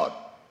 God,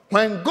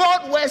 when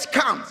God's words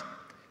comes,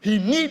 he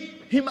needs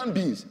human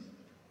beings.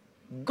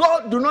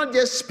 God do not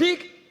just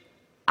speak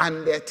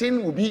and the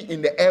thing will be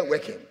in the air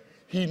working.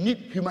 He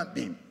needs human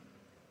beings.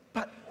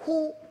 But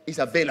who is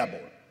available?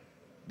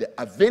 The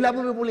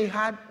available people he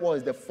had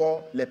was the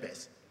 4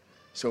 lepers.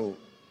 So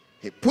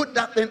he put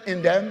that thing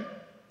in them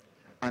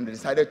and they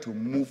decided to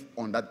move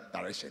on that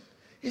direction.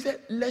 He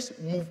said, let's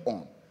move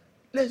on.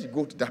 Let's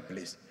go to that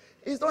place.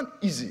 It's not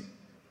easy.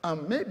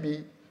 And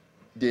maybe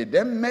they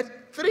then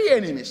met 3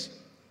 enemies.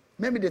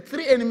 Maybe the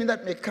 3 enemies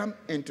that may come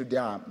into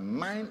their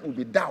mind will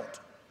be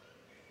doubt.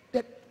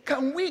 That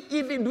do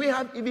we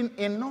have even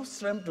enough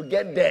strength to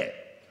get there?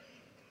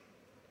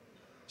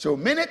 So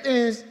many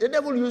things, the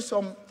devil used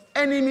some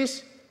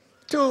enemies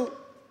to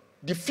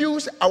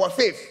diffuse our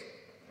faith.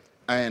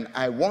 And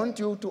I want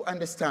you to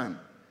understand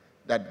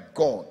that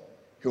God,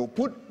 he will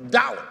put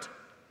doubt.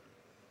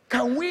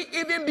 Can we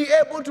even be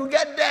able to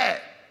get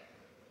there?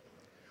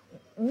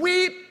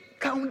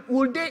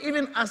 Will they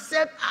even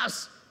accept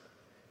us?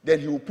 Then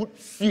he will put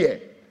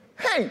fear.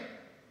 Hey,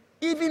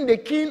 even the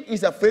king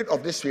is afraid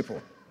of these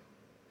people.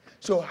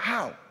 So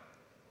how?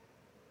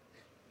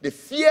 The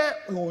fear,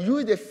 he will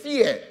use the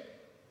fear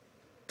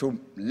to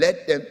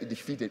let them be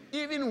defeated.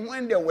 Even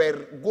when they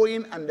were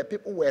going and the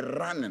people were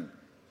running,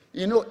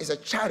 you know, it's a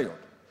chariot.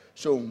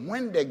 So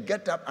when they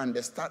get up and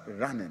they start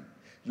running,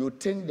 you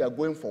think they are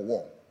going for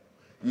war.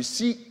 You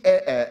see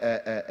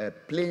a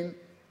plane,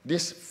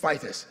 these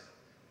fighters,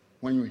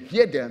 when you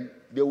hear them,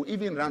 they will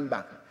even run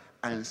back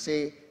and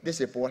say, these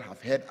people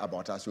have heard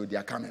about us, so they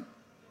are coming.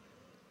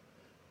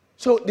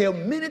 So there are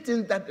many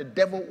things that the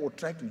devil will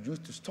try to use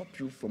to stop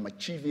you from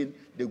achieving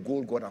the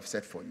goal God has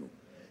set for you.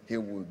 He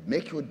will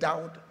make you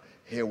doubt.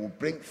 He will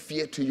bring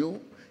fear to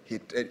you.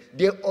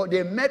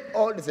 They met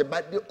all this,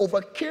 but they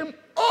overcame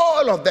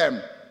all of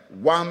them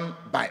one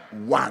by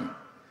one.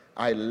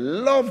 I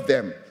love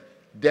them.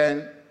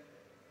 Then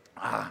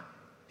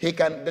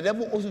the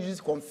devil also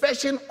uses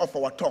confession of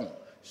our tongue.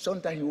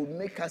 Sometimes he will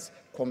make us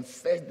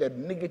confess the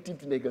negative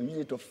thing. They can use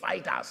it to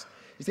fight us.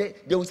 They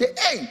will say,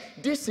 hey,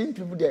 these same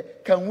people there,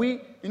 can we,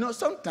 you know,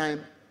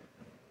 sometimes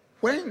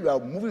when you are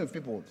moving with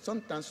people,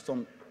 sometimes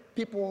some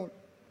people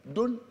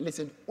don't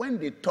listen. When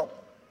they talk,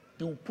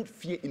 they will put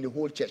fear in the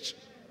whole church.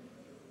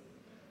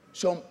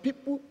 Some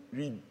people,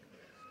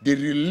 they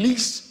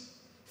release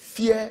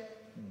fear,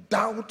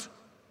 doubt,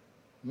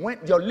 when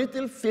your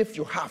little faith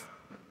you have.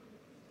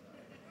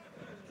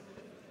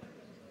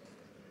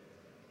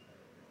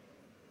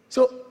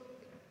 So,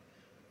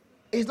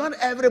 it's not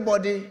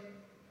everybody,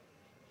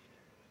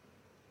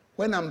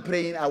 when I'm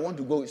praying, I want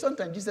to go.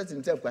 Sometimes Jesus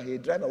himself, he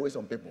drive away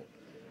some people.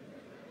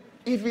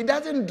 If he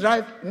doesn't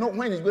drive,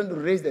 when he's going to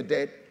raise the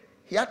dead,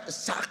 he had to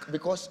sack,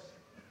 because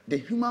the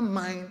human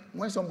mind,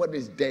 when somebody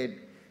is dead,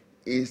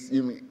 is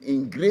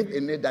engraved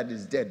in it that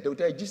is dead. They will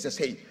tell Jesus,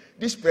 hey,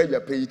 this prayer you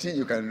are praying,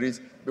 you can raise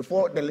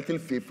before the little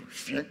faith.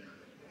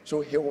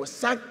 So he will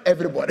sack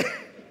everybody.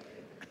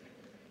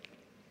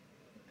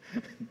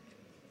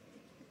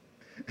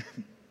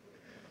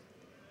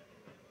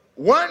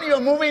 When you're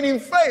moving in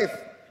faith,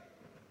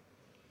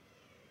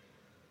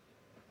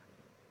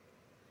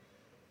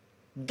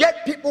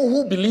 get people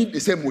who believe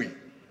the same way,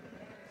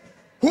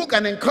 who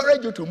can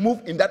encourage you to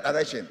move in that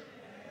direction.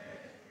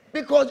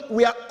 Because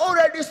we are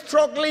already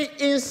struggling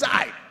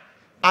inside.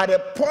 At a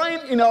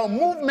point in our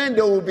movement,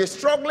 they will be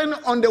struggling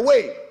on the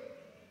way.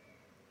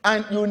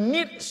 And you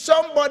need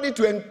somebody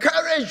to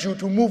encourage you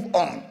to move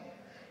on.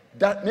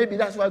 Maybe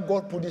that's why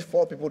God put these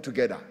 4 people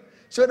together.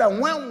 So that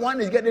when one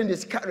is getting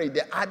discouraged,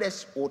 the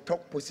others will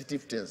talk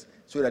positive things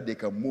so that they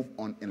can move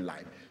on in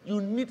life.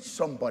 You need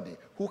somebody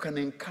who can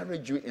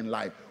encourage you in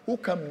life, who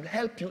can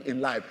help you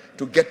in life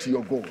to get to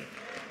your goal.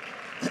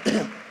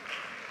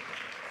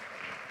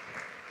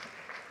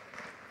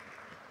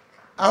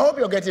 I hope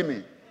you're getting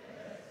me.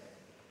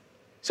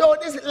 So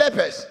these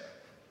lepers,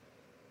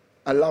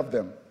 I love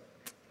them.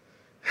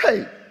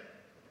 Hey,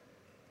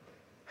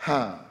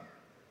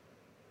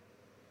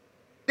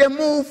 they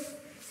move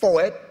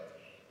forward.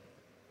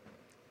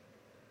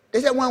 They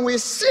said, when we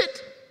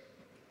sit,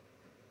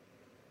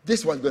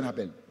 this was going to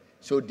happen.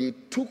 So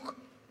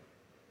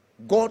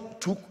God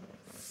took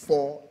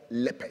 4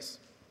 lepers.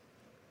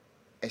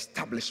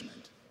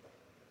 Establishment.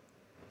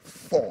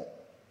 4.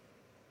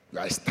 You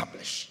are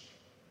established.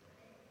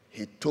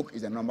 He took,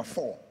 is the number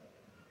 4.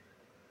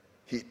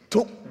 He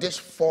took these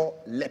 4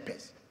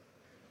 lepers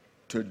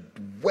to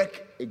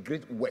work a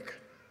great work,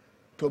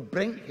 to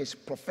bring his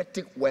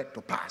prophetic word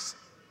to pass.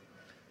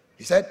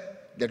 He said,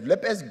 the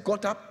lepers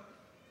got up.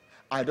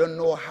 I don't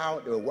know how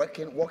they were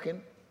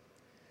walking.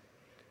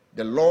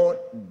 The Lord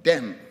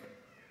then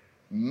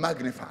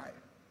magnified.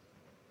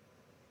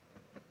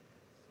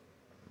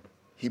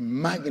 He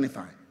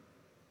magnified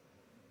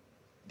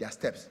their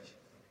steps.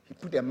 He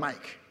put a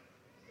mic,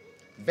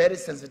 very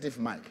sensitive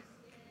mic,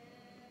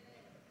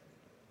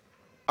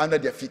 under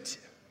their feet.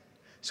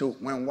 So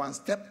when one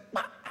step,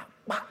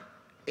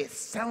 it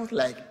sounds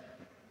like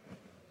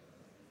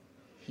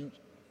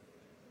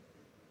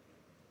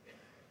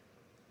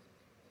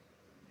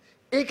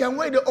it can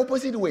work the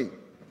opposite way.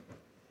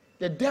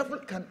 The devil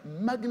can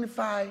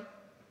magnify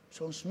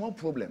some small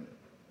problem.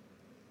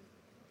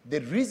 The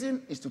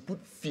reason is to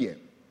put fear.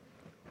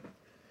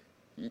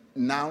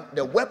 Now,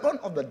 the weapon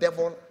of the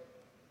devil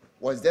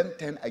was then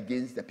turned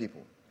against the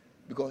people,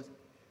 because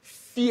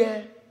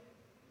fear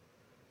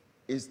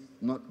is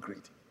not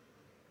great.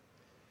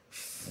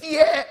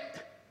 Fear,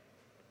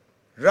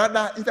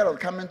 rather, instead of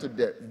coming to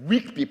the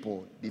weak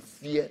people, the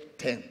fear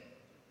turned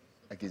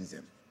against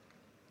them.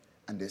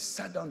 And they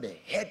sat down, they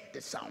heard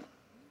the sound.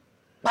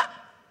 Bah,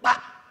 bah,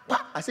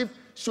 bah, as if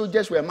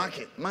soldiers were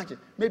marching.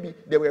 Maybe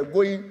they were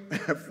going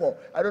for,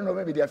 I don't know,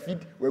 maybe their feet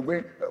were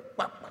going,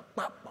 bah, bah,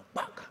 bah, bah,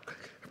 bah,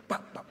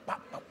 bah, bah, bah, bah,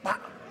 bah,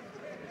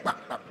 bah,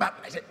 bah, bah.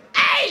 I said,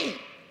 hey,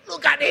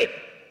 look at it.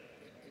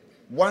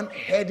 One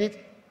heard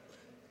it.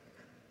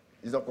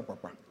 It's not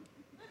papa.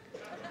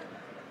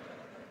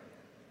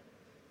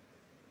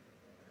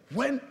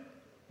 When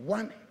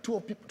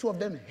two of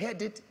them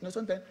heard it,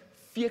 sometimes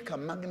fear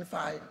can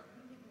magnify,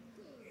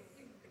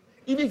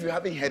 even if you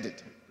haven't heard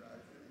it.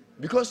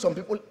 Because some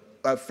people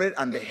are afraid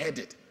and they heard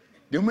it.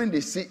 The moment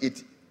they see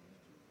it,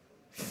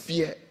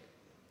 fear,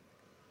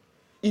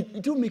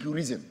 it will make you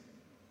reason.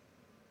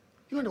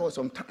 There was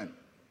some time,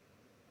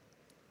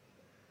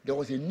 there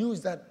was a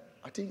news that,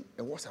 I think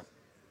a WhatsApp,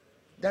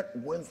 that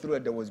went through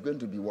it, there was going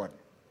to be what?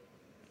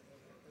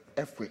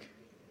 Earthquake.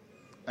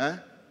 Huh?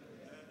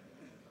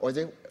 Was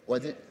it?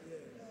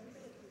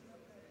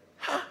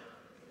 Huh?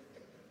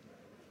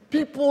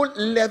 People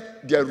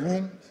left their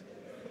rooms.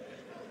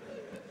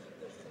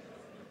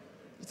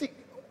 You see,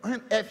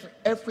 when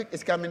earthquake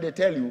is coming, it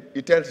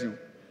tells you.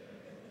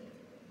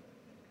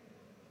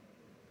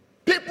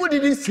 People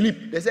didn't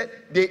sleep. They said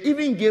they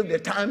even gave the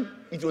time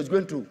it was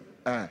going to.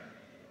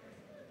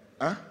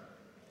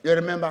 You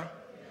remember?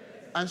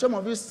 And some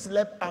of you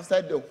slept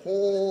outside the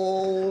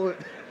whole.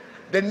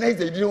 The next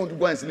day, you didn't want to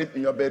go and sleep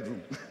in your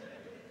bedroom.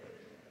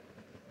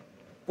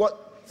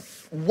 What?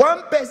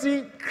 One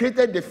person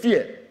created the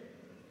fear.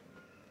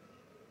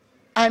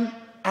 And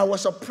I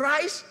was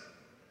surprised.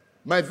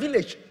 My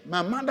village,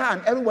 my mother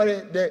and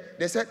everybody,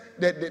 they said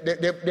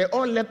they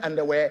all left and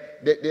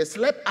they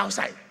slept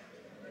outside.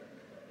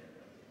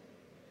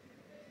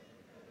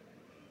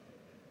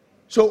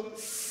 So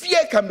fear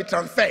can be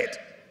transferred.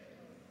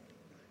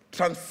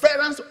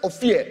 Transference of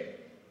fear.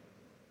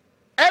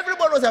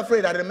 Everybody was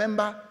afraid. I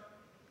remember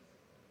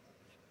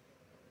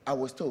I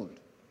was told.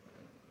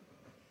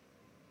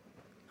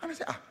 And I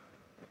said,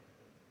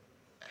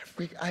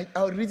 earthquake. I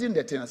was reading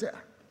the thing. I said,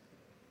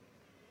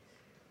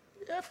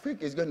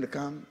 earthquake is going to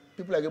come.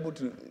 People are able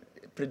to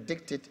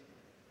predict it.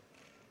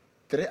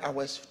 3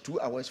 hours,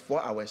 2 hours,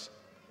 4 hours.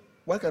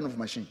 What kind of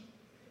machine?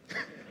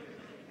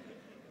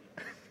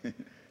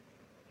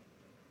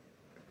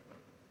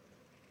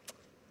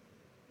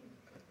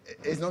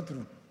 It's not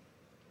true.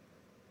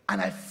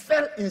 And I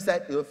felt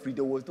inside the free.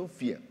 There was no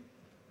fear.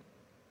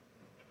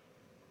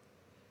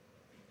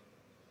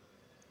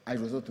 And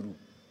it was not true.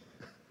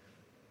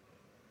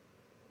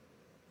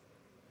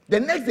 The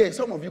next day,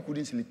 some of you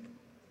couldn't sleep.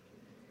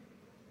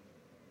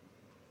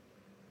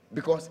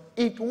 Because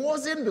it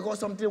wasn't because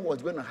something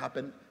was going to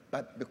happen,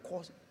 but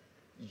because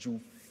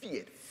you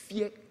feared.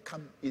 Fear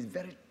is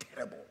very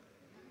terrible.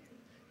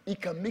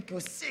 It can make you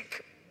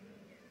sick.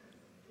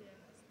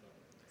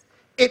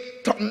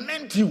 It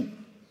torments you.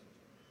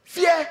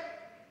 Fear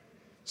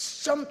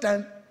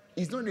sometimes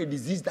is not a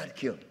disease that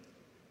kills.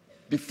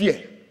 The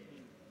fear.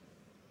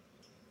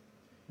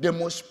 The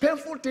most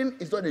painful thing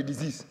is not a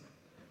disease.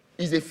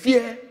 It's a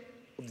fear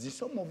of disease.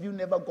 Some of you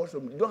never got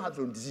some, you don't have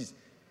some disease.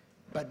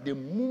 But the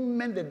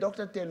moment the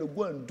doctor tells you,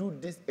 go and do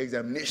this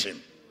examination,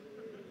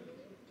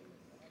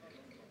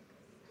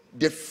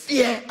 the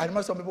fear, I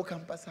remember some people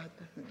come past,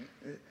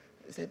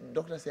 they said,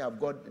 doctor said, I've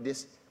got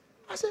this.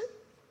 I said,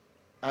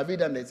 have you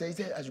done that? He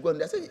said, I should go and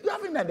do that. I said, you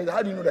haven't done that.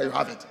 How do you know that you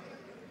have it?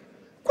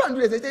 Go and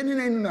do this. They said,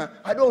 no.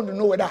 I don't want to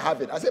know whether I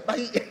have it. I said,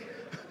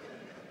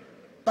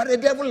 but the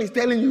devil is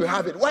telling you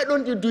have it. Why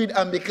don't you do it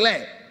and be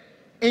clear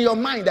in your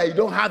mind that you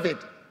don't have it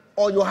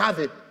or you have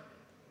it?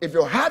 If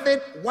you have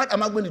it, what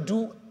am I going to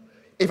do?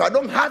 If I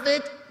don't have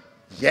it,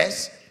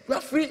 yes, you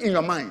are free in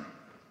your mind.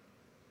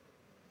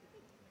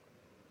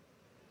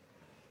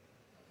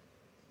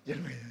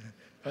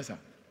 Pastor,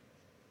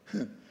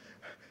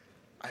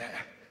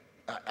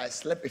 I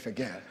slept with a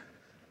girl.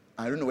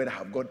 I don't know whether I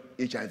have got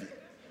HIV.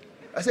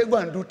 I said, go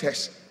and do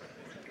test.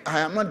 I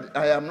am not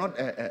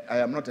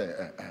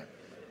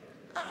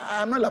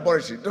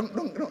laboratory.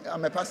 Don't,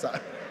 I'm a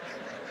pastor.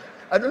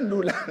 I don't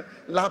do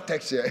lab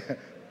tests here.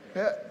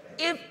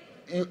 If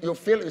you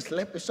feel you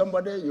slept with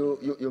somebody,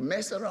 you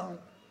mess around,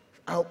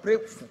 I'll pray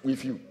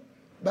with you.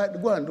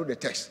 But go and do the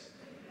test.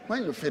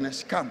 When you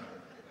finish, come.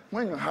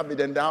 When you have it,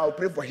 then I'll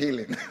pray for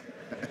healing.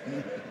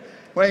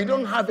 When you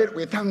don't have it,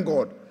 we thank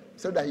God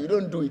so that you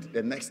don't do it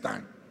the next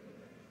time.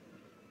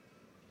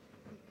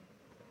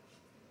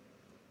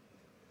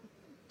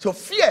 So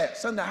fear,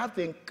 sometimes I have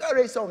to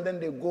encourage some of them,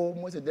 they go,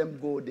 most of them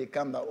go, they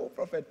come back, oh,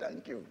 prophet,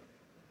 thank you.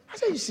 I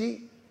said, you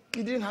see,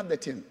 you didn't have the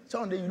thing.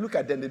 Some of them, you look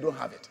at them, they don't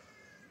have it.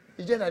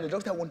 It's just that the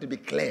doctor wants to be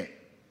clear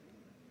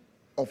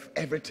of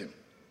everything.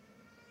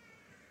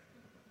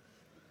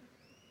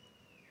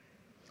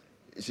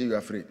 You see, you're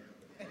afraid.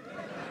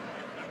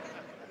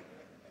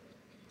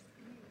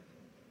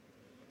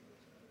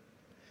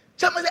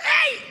 Somebody said,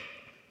 hey,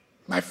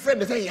 my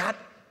friend, they say he had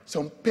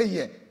some pain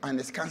here and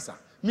it's cancer.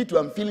 Me too,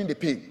 I'm feeling the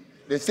pain.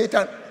 The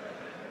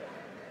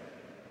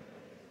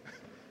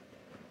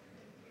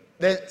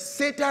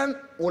Satan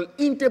will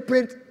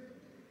interpret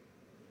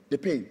the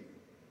pain.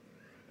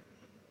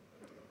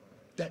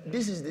 That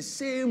this is the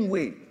same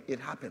way it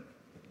happened.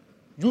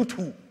 You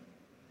too,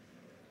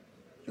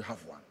 you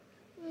have one.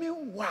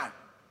 Meanwhile,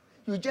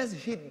 you just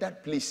hit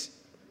that place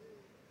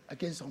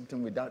against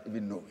something without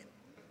even knowing.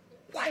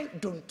 Why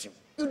don't you?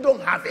 You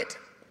don't have it.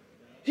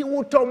 He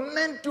will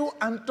torment you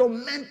and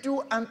torment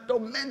you and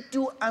torment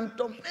you and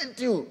torment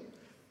you.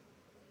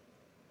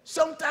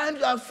 Sometimes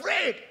you're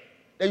afraid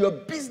that your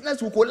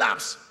business will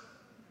collapse.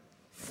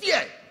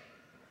 Fear.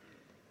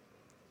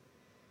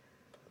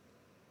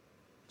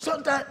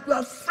 Sometimes you're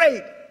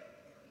afraid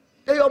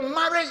that your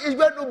marriage is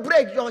going to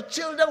break. Your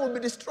children will be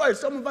destroyed.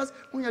 Some of us,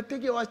 when you're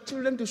taking our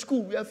children to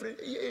school, we're afraid.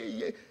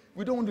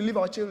 We don't want to leave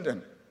our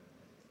children.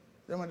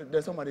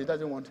 There's somebody who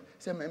doesn't want.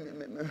 Say,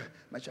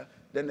 my child.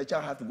 Then the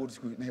child has to go to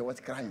school. And he was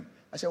crying.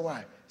 I said,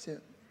 why? He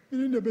said, you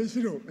need the best.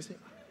 I said,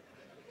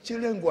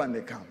 children go and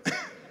they come.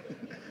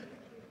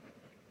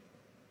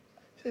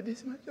 He said, this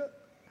is my child.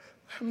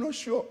 I'm not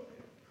sure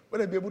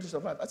whether I'll be able to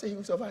survive. I said, he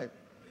will survive.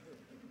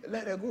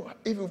 Let her go.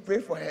 If you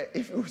pray for her,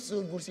 if you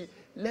so good, see,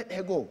 let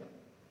her go.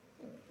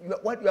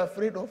 What you're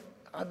afraid of,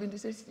 I've been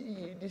these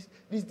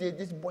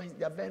boys,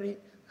 they're very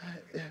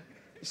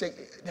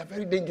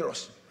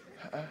dangerous.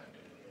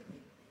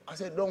 I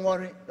said, don't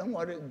worry.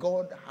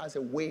 God has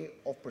a way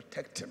of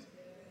protecting.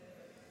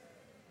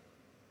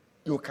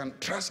 You can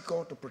trust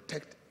God to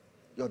protect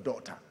your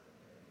daughter.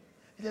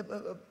 He said,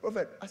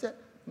 prophet, I said,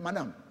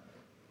 madam,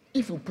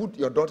 if you put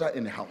your daughter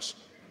in the house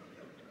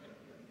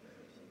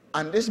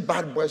and these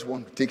bad boys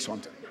want to take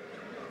something,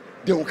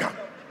 they will come.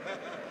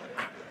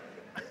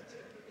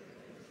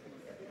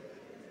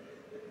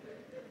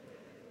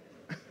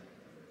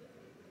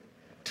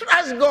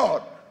 Trust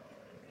God.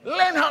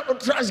 Learn how to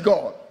trust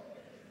God.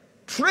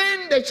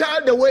 Train the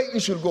child the way he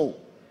should go.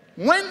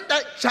 When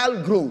that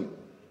child grows,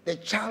 the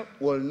child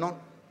will not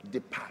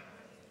depart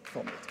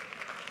from it.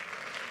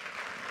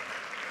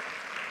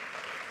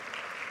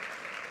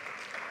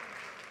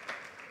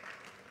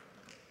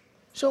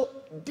 So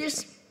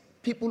these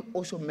people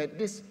also met,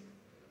 these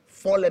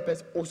 4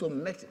 lepers also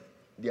met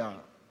they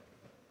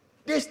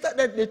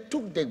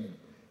took the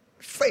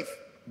faith.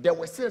 They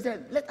were still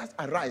saying, let us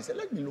arise.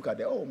 Let me look at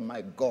them. Oh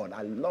my God,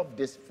 I love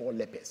these 4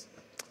 lepers.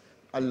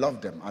 I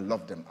love them.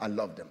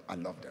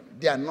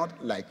 They are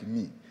not like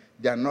me.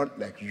 They are not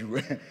like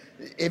you.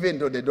 Even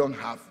though they don't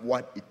have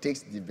what it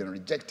takes, they've been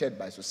rejected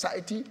by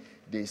society,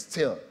 they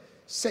still.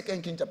 2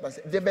 Kings chapter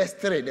 6, the verse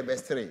 3. The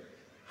verse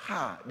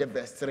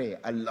 3,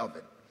 I love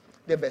it.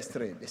 The verse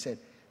 3, they said,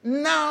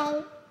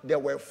 now there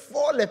were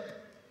 4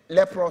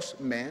 leprous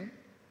men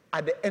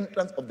at the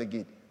entrance of the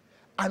gate.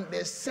 And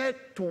they said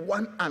to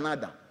one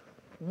another,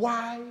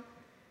 why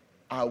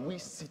are we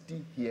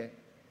sitting here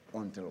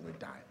until we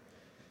die?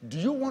 Do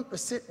you want to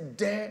sit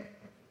there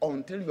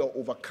until you're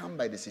overcome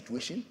by the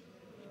situation?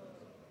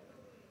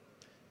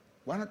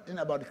 One thing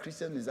about the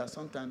Christians is that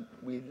sometimes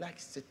we like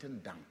sitting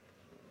down.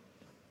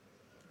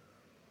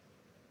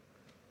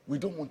 We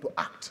don't want to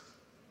act.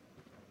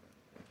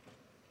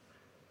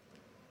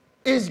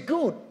 It's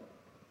good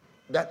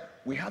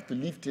that we have to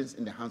leave things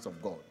in the hands of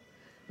God.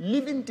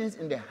 Leaving things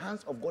in the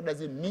hands of God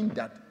doesn't mean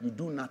that you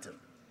do nothing.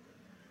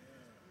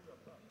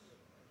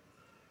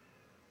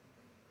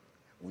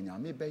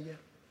 Onyame beye.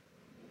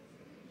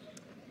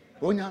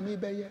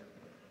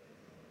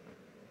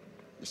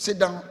 Sit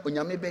down,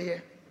 onyame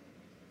beye.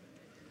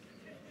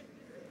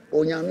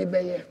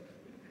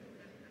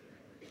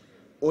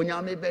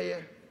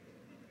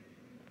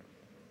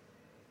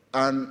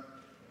 And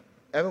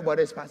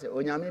everybody is passing,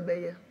 onyame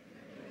beye.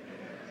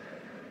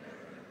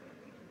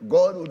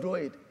 God will do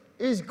it.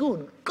 It's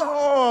good.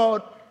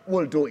 God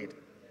will do it.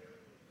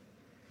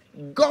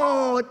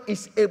 God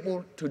is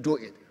able to do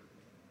it.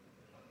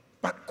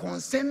 But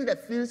concerning the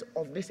things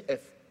of this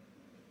earth,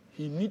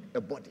 he needs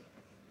a body.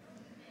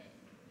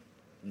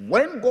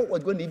 When God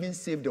was going to even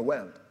save the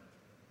world,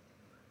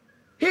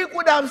 He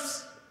could have.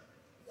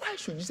 Why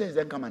should Jesus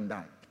then come and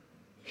die?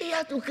 He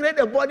had to create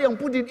a body and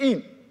put it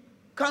in.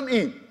 Come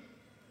in.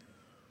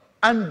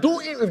 And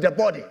do it with the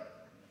body.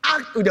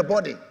 Act with the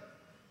body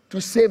to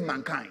save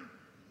mankind.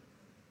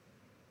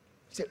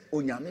 Say,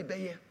 Onyame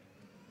beye.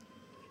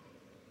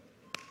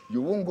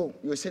 You won't go.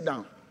 You sit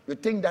down. You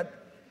think that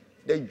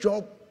the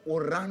job will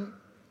run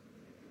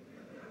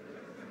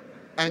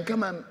and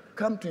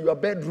come to your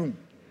bedroom.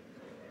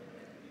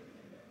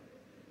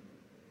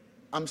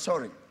 I'm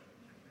sorry.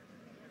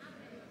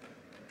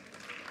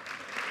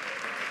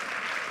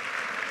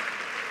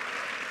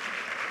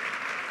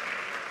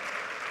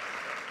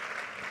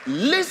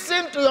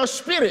 Listen to your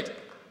spirit.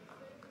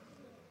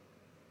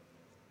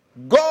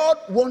 God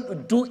wants to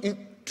do it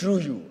through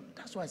you.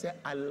 That's why I say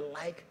I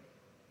like.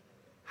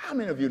 How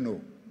many of you know?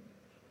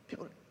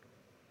 People,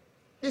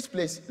 this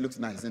place looks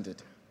nice, isn't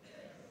it?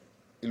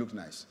 It looks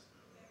nice.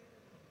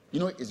 You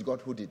know it's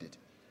God who did it.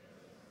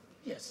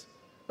 Yes.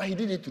 But he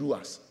did it through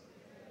us.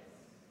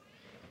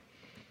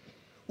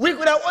 We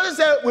could have also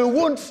said we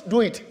won't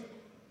do it.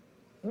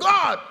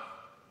 God.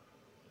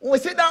 We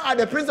sit down at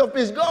the Prince of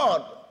Peace.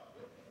 God.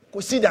 Go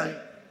sit down.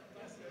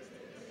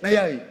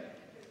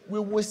 We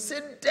will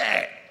sit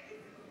there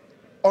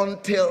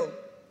until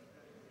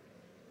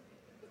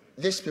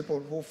these people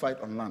who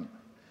fight on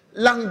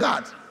land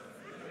guard,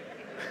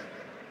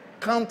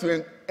 come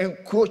to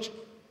encroach.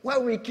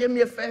 When we came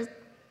here first,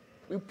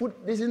 we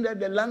put this in there.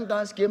 The land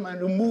guards came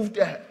and removed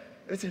there.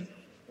 Listen,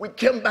 we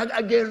came back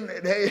again.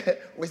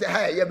 We said,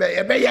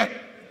 "Hey, yeah.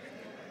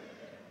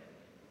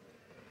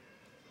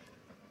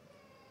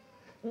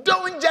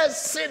 Don't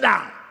just sit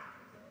down.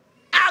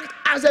 Act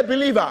as a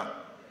believer.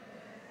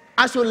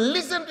 As you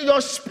listen to your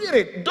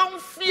spirit,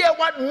 don't fear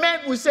what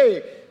men will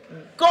say.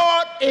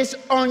 God is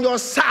on your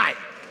side.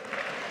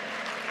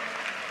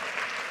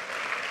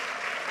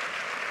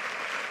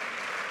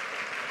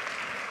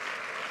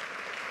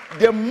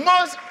 The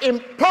most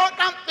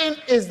important thing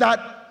is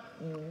that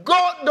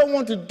God don't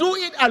want to do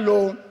it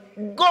alone.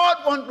 God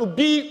wants to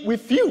be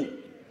with you.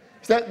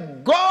 So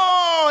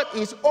God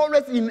is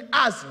always in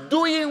us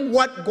doing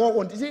what God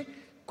wants. You see,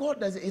 God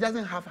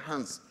doesn't have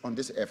hands on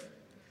this earth.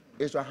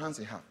 It's your hands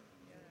he has.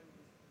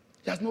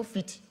 He has no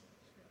feet.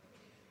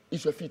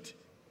 It's your feet.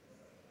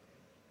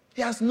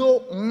 He has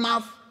no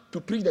mouth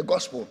to preach the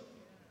gospel.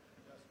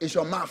 It's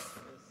your mouth.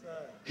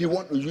 He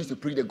wants to use to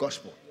preach the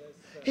gospel.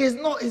 He's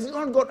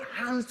not got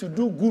hands to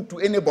do good to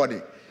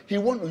anybody. He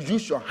wants to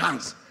use your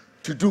hands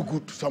to do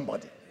good to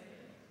somebody.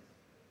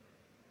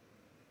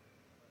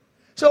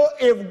 So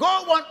if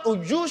God wants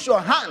to use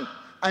your hand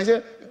and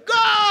say,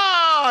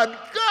 God,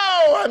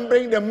 go and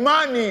bring the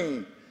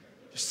money.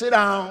 Sit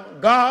down,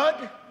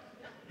 God.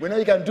 We know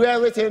you can do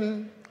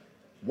everything.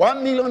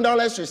 $1 million,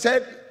 you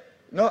said.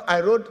 No,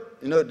 I wrote,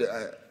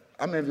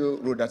 how many of you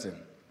wrote that in?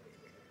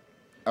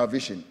 Our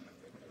vision.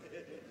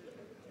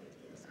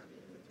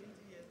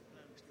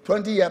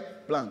 20-year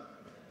plan.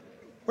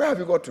 Where have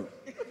you got to?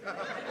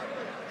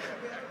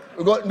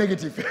 We got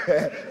negative.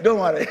 Don't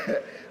worry.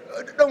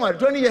 Don't worry.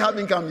 20 years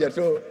haven't come yet,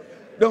 so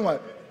don't worry.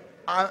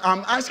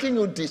 I'm asking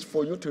you this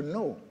for you to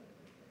know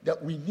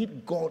that we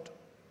need God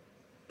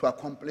to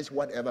accomplish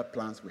whatever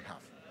plans we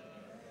have.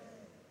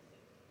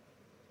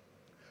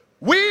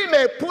 We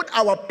may put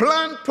our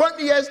plan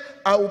 20 years,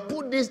 I will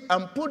put this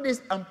and put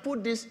this and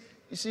put this.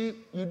 You see,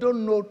 you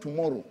don't know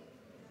tomorrow.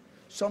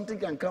 Something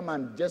can come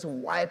and just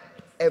wipe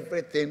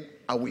everything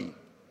away.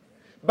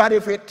 But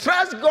if we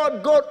trust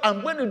God,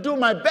 I'm going to do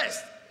my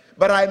best.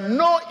 But I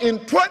know in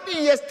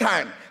 20 years'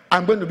 time,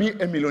 I'm going to be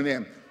a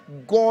millionaire.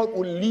 God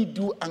will lead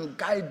you and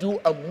guide you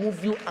and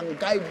move you and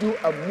guide you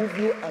and move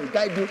you and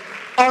guide you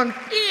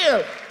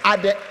until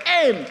at the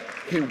end,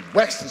 he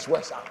works his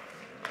works out.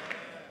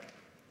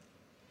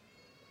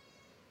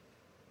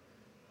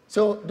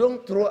 So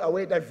don't throw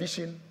away that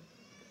vision.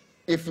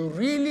 If you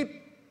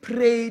really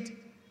prayed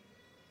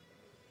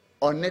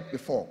on it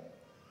before,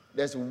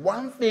 there's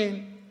one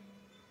thing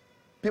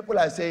people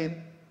are saying.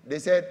 They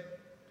said,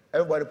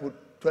 everybody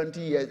put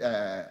 20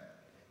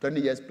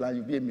 years plan,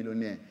 you'll be a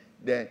millionaire.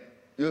 Then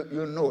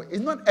you know, it's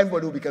not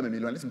everybody who become a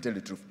millionaire. Let me tell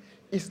you the truth.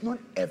 It's not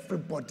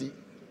everybody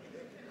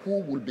who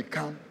will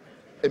become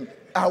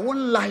I won't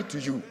lie to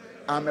you.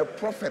 I'm a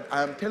prophet.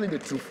 I am telling the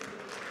truth.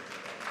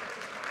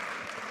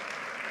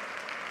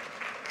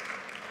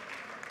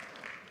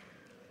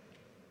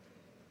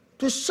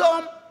 To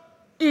some,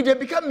 if they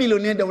become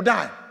millionaire, they will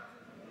die.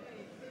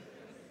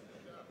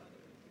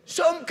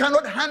 Some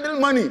cannot handle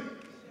money.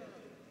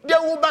 They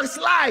will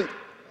backslide.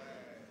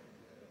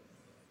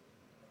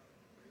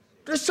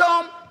 To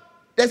some,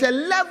 there's a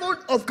level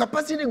of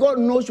capacity God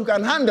knows you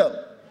can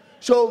handle.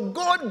 So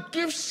God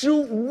gives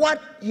you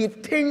what he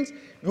thinks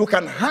you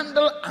can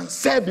handle and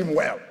serve him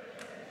well.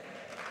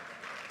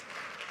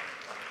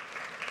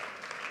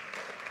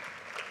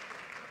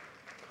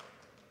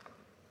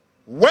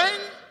 When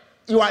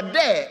you are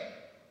there,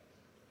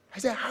 I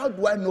say, how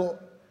do I know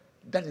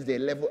that is the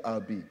level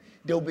I'll be?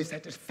 There will be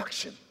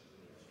satisfaction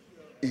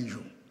in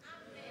you.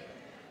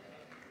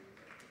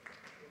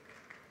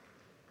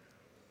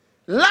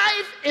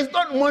 Life is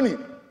not money.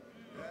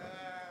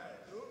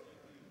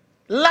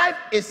 Life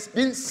is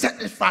being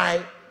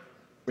satisfied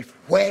with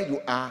where you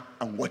are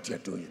and what you're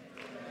doing.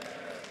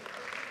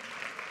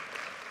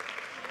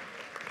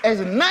 As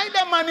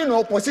neither money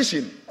nor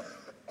position,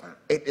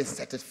 it is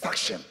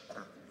satisfaction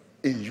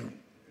in you.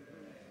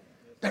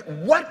 That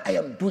what I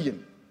am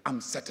doing,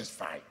 I'm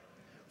satisfied.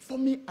 For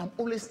me, I'm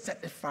always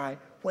satisfied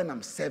when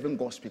I'm serving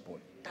God's people.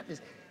 That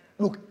is,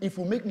 look, if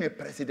you make me a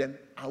president,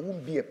 I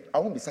won't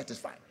be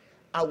satisfied.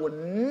 I will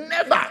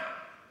never,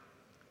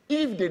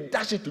 if they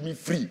dash it to me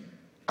free,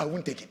 I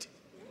won't take it.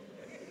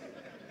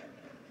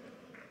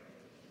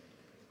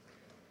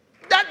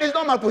 That is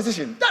not my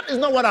position. That is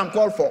not what I'm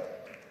called for.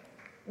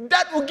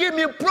 That will give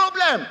me a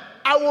problem.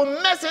 I will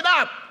mess it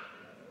up.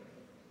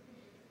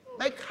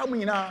 Like how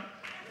many now?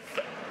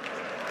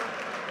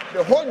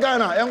 The whole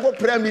Ghana, I'm going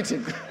prayer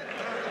meeting.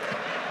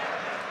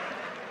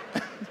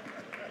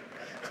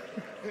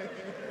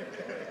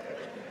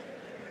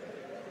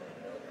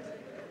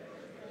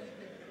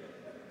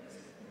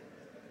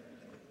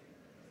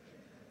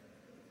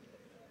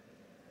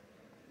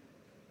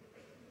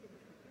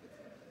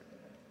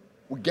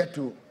 We get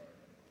to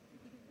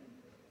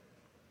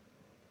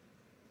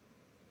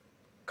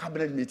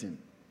cabinet meeting.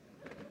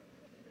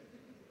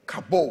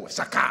 Kabo,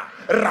 Saka,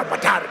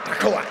 Rabatar,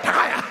 Takawa,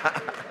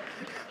 Takaya.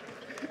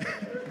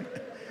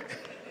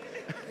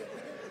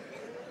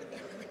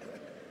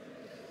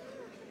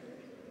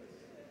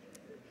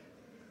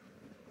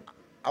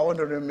 I want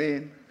to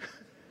remain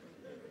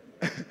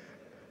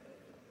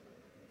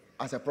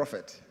as a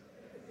prophet.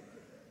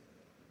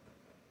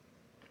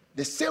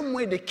 The same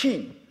way the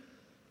king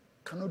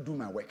cannot do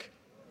my work.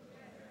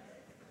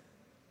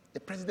 The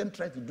president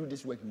tried to do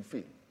this work, he will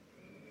fail.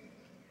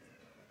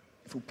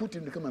 If we put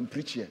him to come and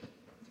preach here,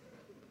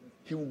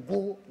 he will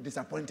go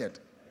disappointed.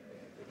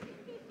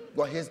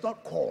 But he is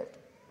not called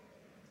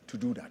to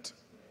do that.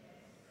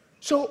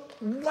 So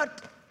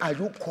what are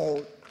you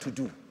called to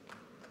do?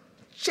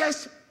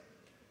 Just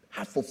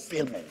have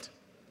fulfillment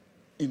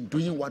in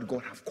doing what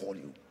God has called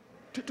you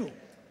to do.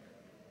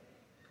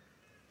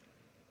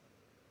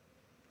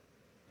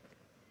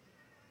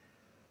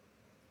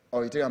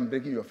 Or you think I'm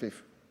breaking your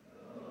faith?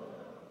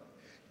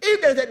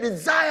 If there's a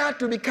desire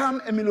to become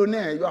a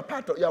millionaire, you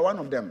are one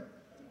of them.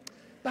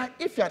 But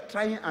if you are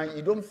trying and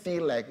you don't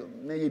feel like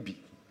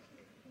maybe,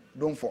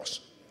 don't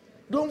force.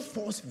 Don't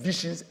force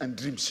visions and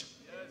dreams.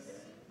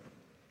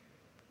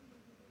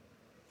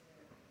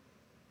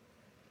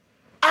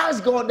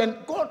 Ask God, then,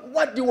 God,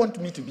 what do you want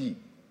me to be?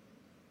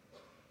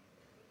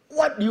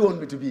 What do you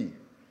want me to be?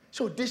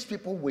 So these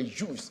people were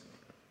used.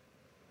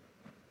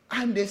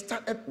 And they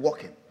started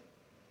walking.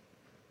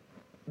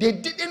 They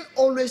didn't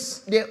always,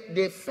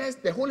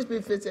 the Holy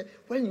Spirit first said,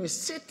 when you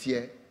sit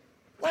here,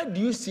 why do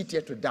you sit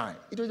here to die?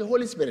 It was the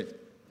Holy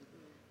Spirit.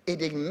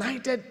 It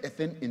ignited a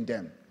thing in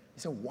them.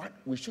 He said, what?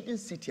 We shouldn't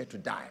sit here to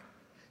die.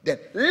 Then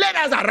let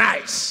us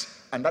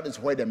arise. And that is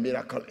where the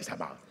miracle is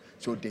about.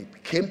 So they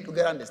came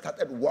together and they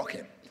started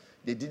walking.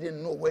 They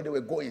didn't know where they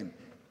were going.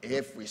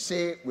 If we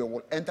say we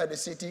will enter the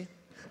city,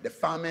 the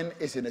famine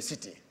is in the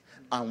city,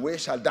 and we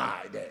shall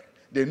die there.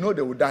 They know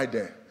they will die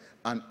there.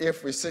 And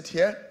if we sit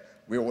here,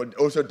 we will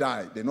also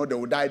die. They know they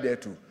will die there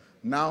too.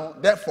 Now,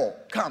 therefore,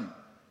 come,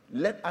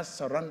 let us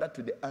surrender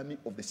to the army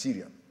of the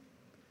Syrians.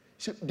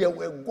 So they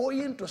were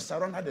going to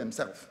surrender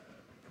themselves.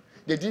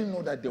 They didn't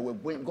know that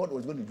God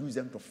was going to use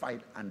them to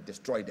fight and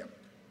destroy them.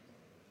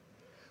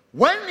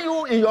 When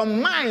you, in your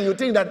mind, you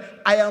think that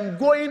I am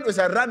going to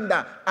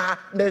surrender,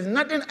 there's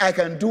nothing I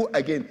can do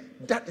again,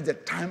 that is the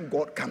time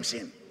God comes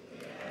in.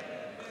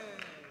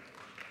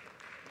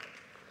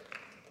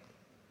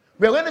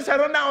 We're going to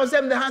surrender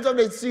ourselves in the hands of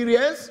the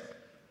Syrians,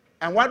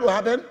 and what will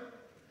happen?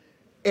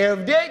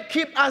 If they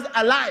keep us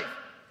alive,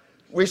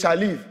 we shall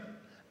live.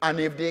 And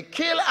if they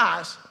kill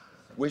us,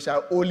 we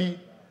shall only,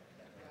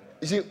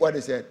 you see what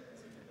they said?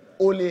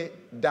 Only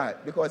die.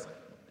 Because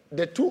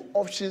the two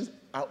options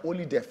are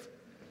only death.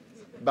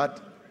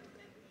 But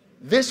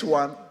this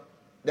one,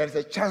 there is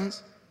a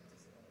chance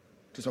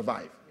to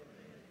survive.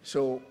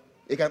 So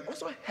it can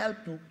also help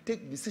you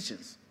take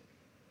decisions.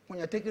 When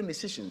you're taking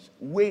decisions,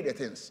 weigh the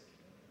things.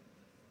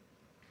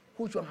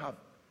 Which one have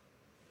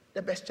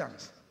the best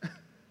chance?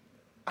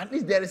 At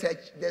least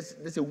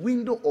there's a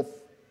window of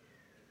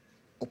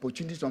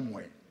opportunity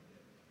somewhere.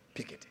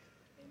 Pick it.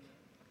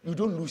 You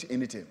don't lose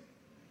anything.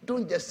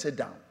 Don't just sit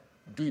down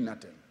doing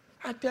nothing.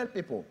 I tell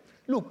people,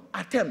 look,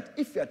 attempt.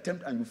 If you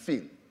attempt and you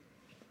fail,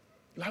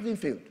 you haven't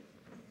failed.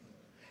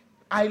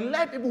 I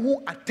like people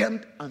who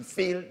attempt and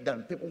fail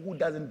than people who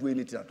doesn't do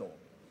anything at all.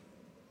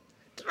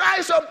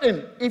 Try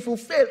something. If you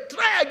fail,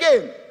 try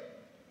again.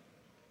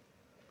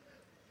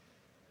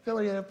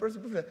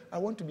 I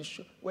want to be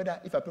sure whether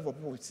if I pray for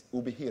people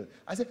will be healed.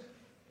 I said,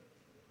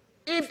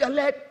 if you're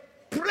led,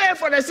 pray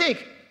for the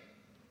sick.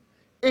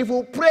 If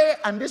you pray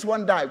and this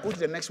one die, go to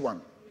the next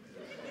one.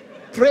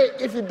 Pray,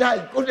 if you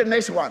die, go to the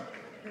next one.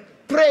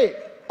 Pray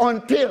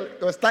until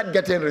you start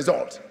getting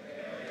results.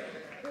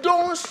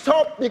 Don't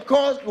stop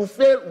because you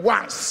failed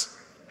once.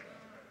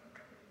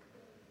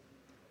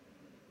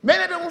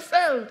 Many people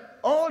failed.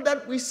 All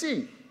that we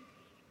see.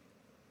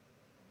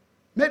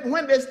 Maybe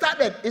when they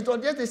started, it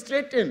was just a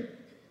straight thing.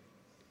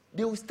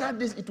 They will start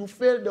this, it will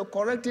fail, they'll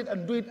correct it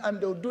and do it, and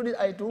they'll do it,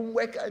 and it won't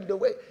work, and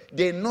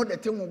they know the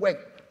thing will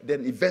work.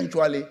 Then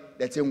eventually,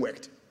 the thing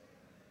worked.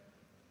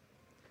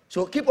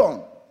 So keep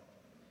on.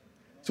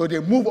 So they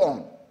move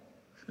on.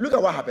 Look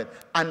at what happened.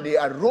 And they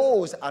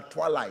arose at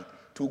twilight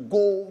to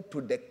go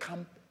to the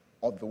camp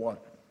of the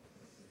what?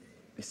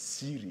 The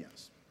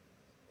Syrians.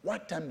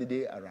 What time did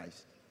they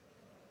arise?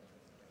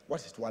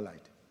 What is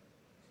twilight?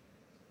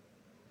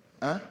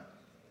 Huh?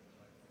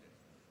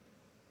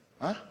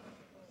 Huh?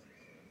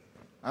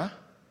 Huh?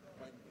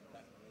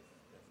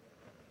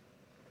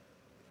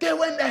 They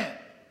went there.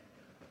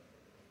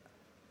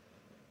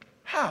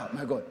 Oh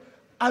my God.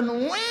 And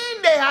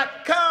when they had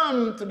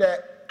come to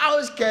the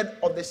outskirts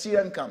of the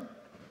Syrian camp,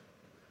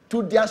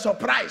 to their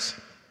surprise,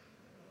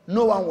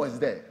 no one was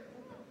there.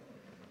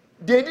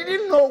 They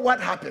didn't know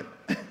what happened.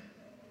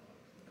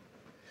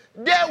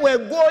 They were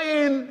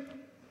going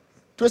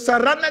to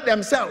surrender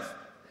themselves.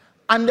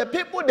 And the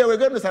people they were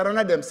going to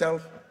surrender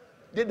themselves,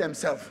 they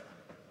themselves.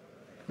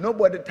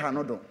 Nobody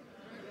turned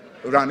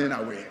running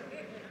away.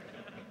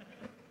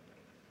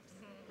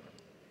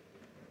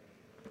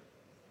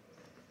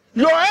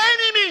 Your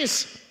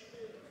enemies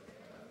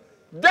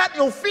that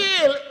you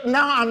feel,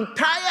 now I'm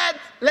tired,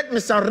 let me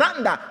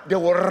surrender, they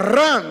will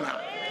run.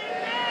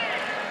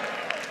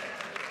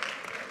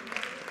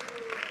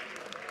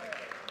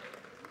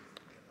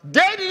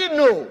 They didn't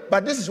know,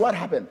 but this is what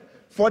happened.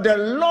 For the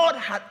Lord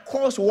had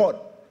caused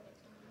what?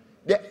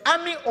 The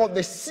army of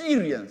the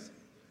Syrians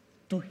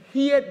to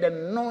hear the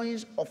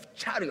noise of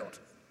chariot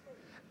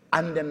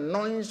and the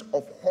noise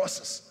of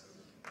horses,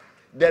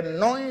 the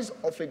noise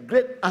of a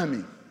great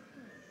army.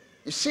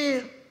 You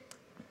see,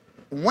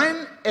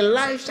 when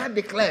Elisha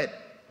declared,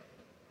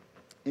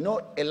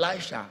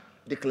 Elisha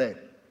declared,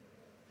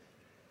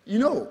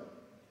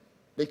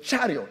 the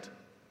chariot,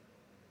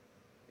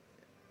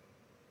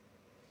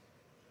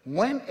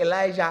 when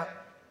Elijah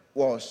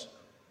was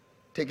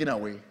taken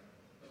away,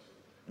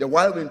 the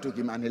whirlwind took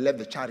him and he left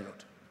the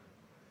chariot.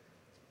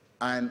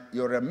 And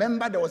you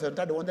remember there was a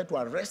time they wanted to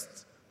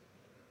arrest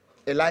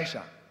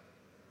Elisha.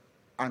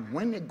 And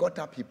when he got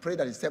up, he prayed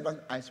that his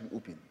servant's eyes would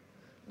open.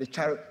 The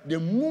chariot, the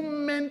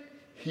moment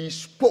he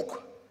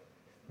spoke,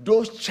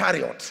 those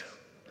chariots,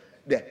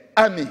 the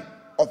army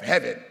of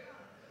heaven,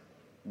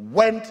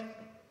 went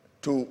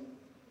to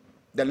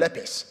the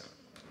lepers.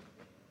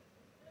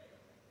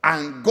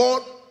 And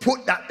God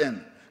put that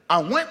in.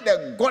 And when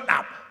they got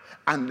up,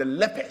 and the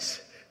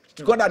lepers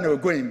got up and they were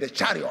going, the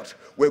chariots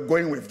were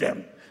going with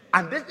them.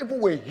 And these people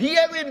were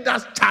hearing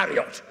that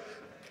chariot.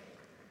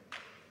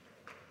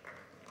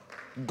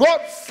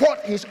 God fought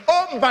his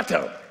own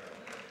battle.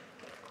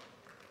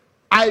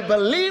 I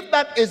believe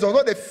that is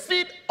not the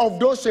feet of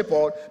those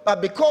people, but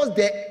because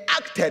they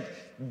acted,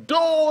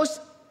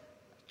 those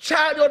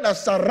chariots that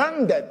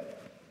surrounded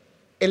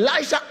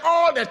Elisha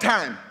all the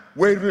time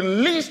were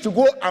released to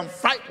go and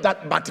fight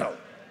that battle.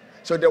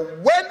 So they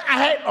went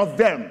ahead of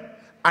them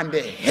and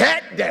they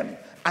heard them,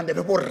 and the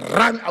people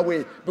ran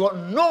away,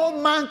 because no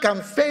man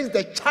can face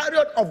the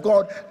chariot of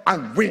God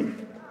and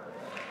win.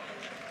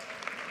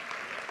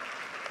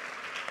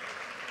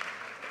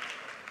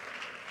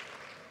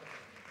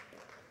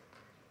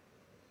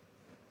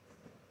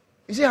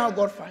 You see how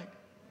God fight?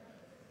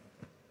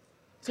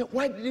 So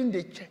why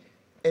didn't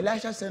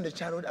Elisha send the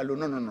chariot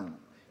alone? No.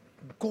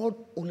 God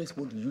always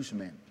wants to use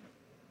men.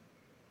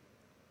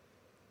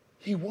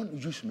 He wants to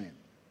use men.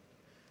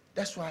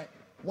 That's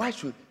why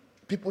should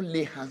people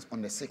lay hands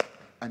on the sick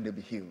and they'll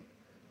be healed?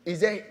 Is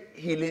there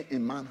healing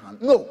in man's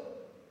hand? No.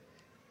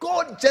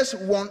 God just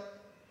wants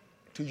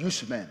to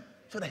use men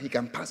so that he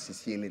can pass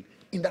his healing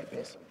in that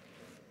person.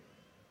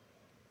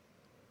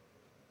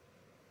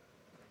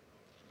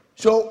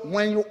 So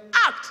when you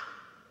act,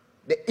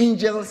 the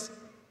angels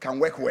can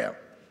work well.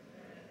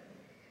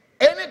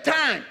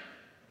 Anytime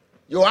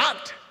you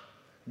act,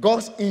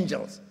 God's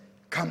angels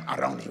come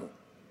around you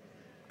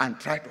and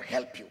try to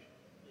help you.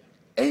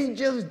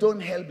 Angels don't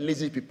help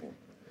lazy people.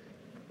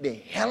 They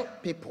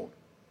help people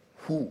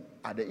who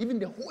are there. Even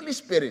the Holy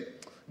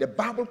Spirit, the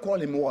Bible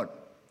calls him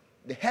what?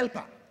 The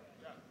helper.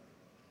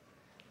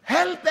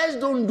 Helpers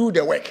don't do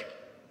the work.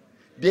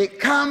 They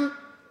come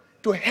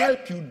to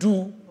help you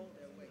do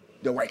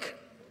the work.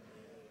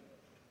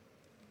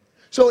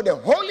 So the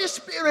Holy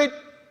Spirit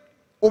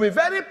will be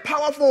very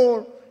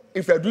powerful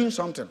if you're doing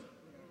something.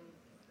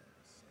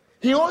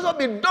 He will also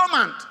be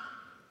dormant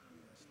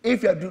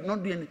if you're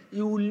not doing it.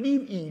 He will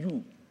live in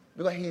you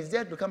because he is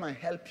there to come and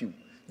help you.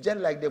 Just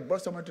like they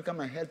brought someone to come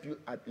and help you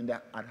at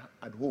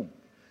home,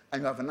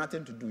 and you have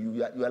nothing to do.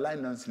 You are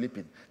lying down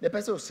sleeping. The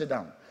person will sit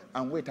down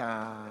and wait.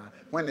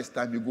 When it's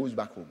time, he goes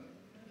back home.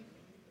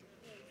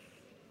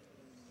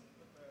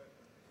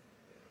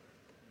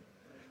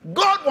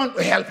 God wants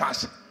to help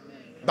us,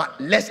 but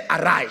let's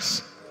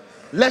arise.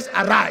 Let's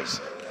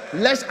arise.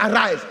 Let's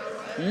arise.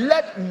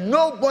 Let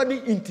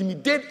nobody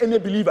intimidate any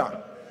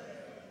believer.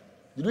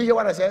 Did you hear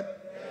what I said?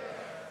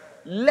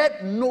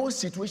 Let no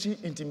situation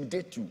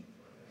intimidate you.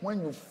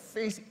 When you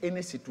face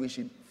any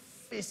situation,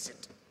 face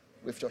it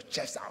with your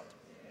chest out.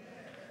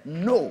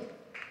 know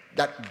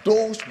that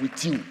those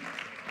with you,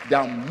 they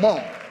are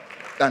more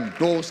than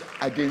those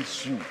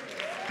against you.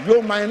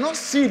 You might not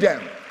see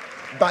them,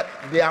 but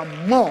they are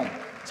more.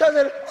 So I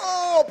said,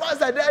 oh,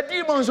 Pastor, there are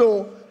demons.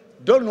 Oh,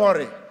 don't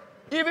worry.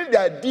 Even if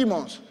there are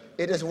demons,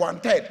 it is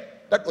 1/3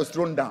 that was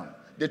thrown down.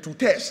 The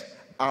 2/3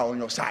 are on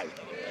your side.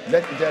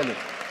 Let me tell you.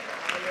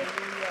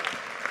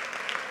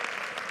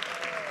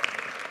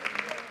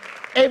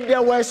 If they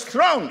were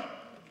strong,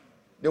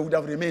 they would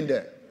have remained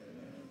there.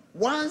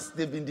 Once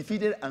they've been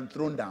defeated and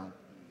thrown down,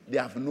 they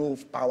have no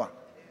power.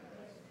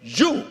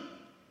 You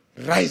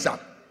rise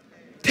up,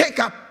 take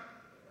up,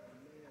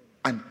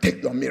 and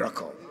take your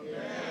miracle.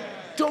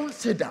 Don't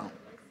sit down.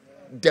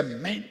 The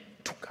men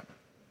took up.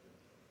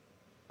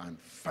 And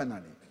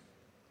finally,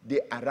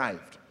 they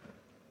arrived.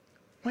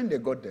 When they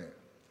got there,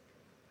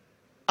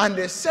 and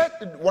they said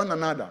to one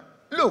another,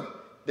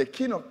 look, the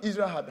king of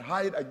Israel had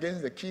hired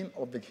against the king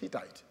of the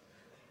Hittite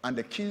and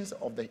the kings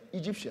of the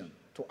Egyptian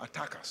to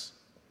attack us.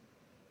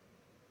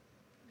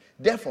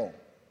 Therefore,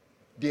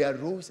 they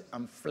arose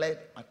and fled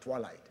at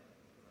twilight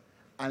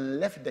and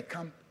left the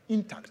camp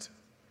intact,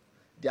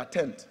 their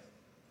tent,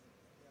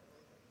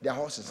 their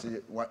horses.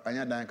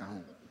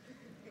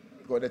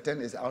 Because the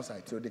tent is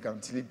outside, so they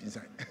can sleep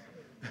inside.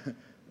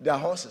 Their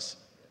horses.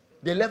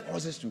 They left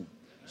horses too.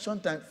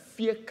 Sometimes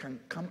fear can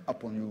come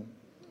upon you.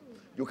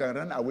 You can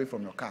run away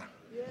from your car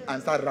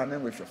and start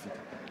running with your feet.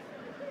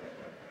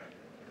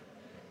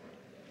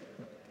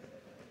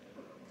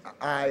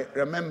 I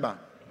remember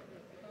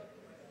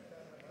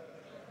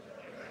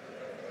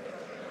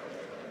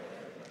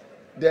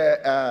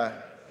the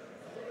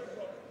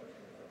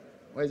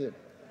what is it?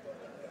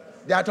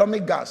 The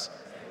atomic gas.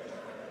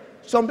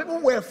 Some people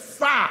were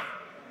far.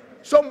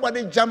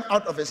 Somebody jumped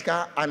out of his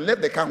car and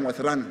left the car and was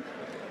running.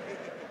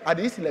 At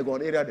the East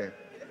Legon area there.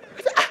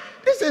 I said,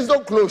 this is so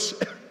close.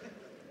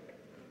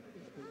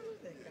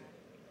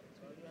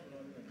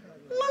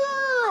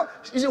 No.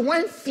 You see,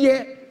 when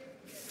fear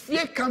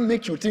can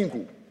make you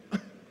think.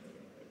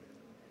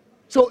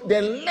 So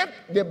they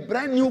left the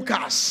brand new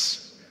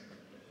cars,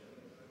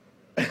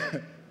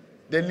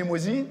 the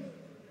limousine.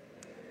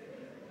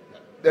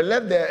 They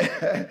left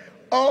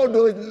all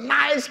those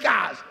nice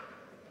cars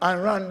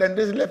and ran. Then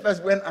these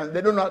lepers went and they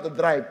don't know how to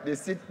drive. They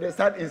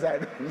sat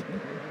inside.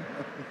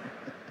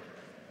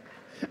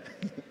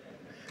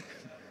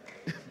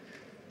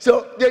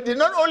 So they did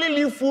not only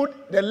leave food,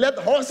 they left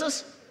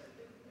horses.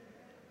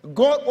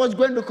 God was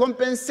going to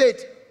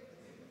compensate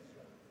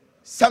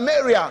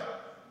Samaria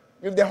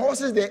with the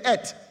horses they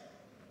ate.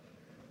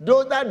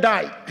 Those that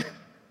died.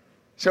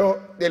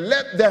 So they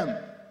left them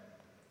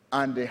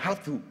and they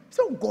have to.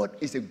 So God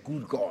is a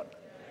good God.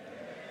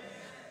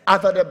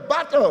 After the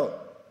battle,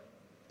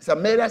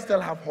 Samaria still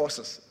have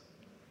horses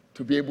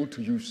to be able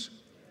to use.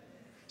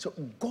 So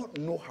God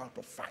knows how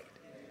to fight.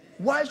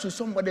 Why should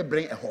somebody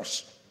bring a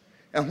horse?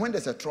 And when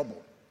there's a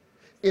trouble,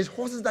 it's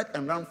horses that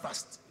can run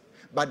fast,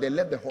 but they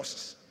left the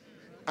horses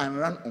and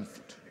ran on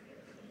foot.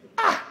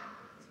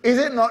 Is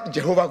it not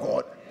Jehovah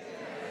God?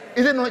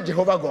 Is it not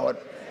Jehovah God?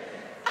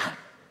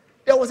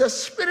 There was a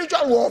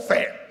spiritual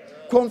warfare,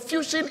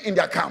 confusion in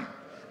their camp,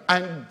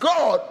 and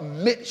God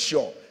made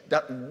sure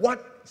that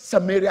what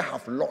Samaria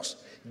have lost,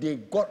 they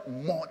got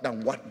more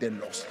than what they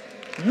lost.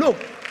 Look,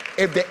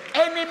 if the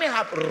enemy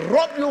have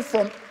robbed you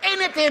from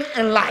anything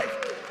in life,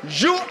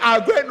 you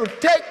are going to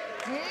take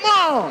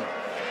more.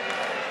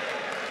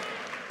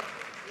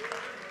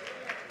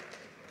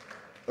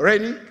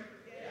 Ready?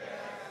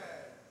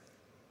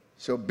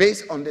 So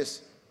based on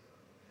this,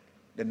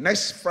 the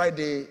next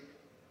Friday,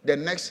 the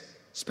next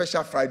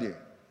special Friday,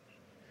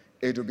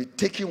 it will be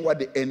taking what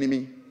the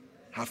enemy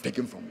have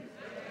taken from you.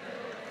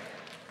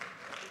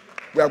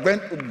 We are going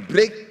to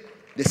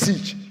break the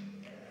siege.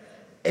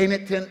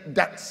 Anything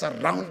that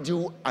surrounds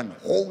you and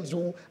holds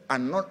you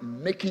and not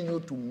making you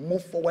to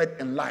move forward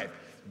in life,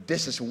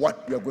 this is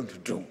what we are going to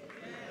do.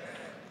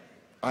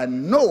 I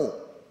know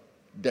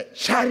the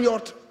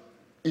chariot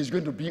is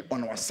going to be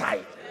on our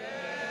side.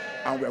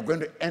 And we are going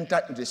to enter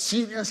into the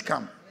Syrians'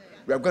 camp.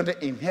 We are going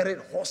to inherit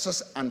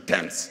horses and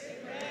tents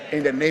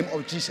in the name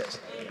of Jesus.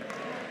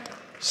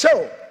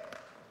 So,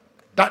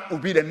 that will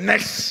be the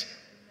next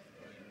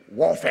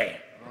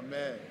warfare.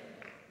 Amen.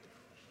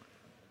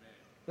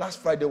 Last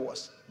Friday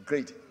was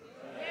great.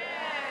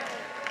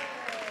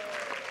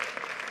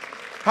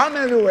 How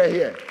many were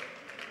here?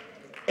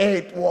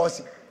 It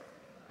was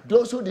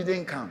those who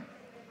didn't come.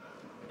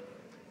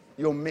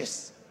 You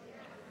missed.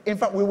 In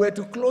fact, we were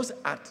to close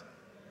at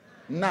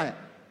 9.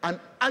 And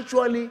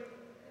actually,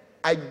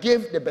 I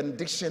gave the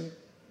benediction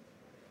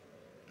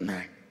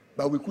 9.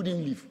 But we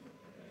couldn't leave.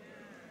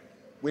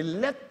 We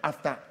left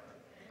after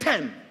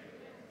 10.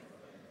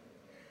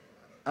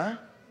 Huh?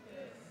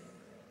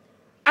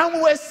 And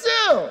we were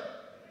still.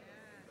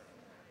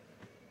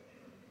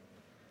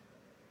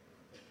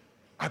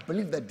 I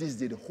believe that this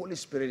day the Holy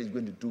Spirit is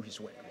going to do his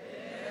work.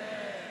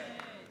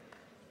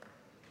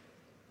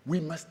 We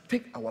must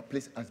take our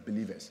place as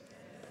believers.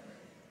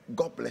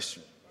 God bless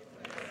you.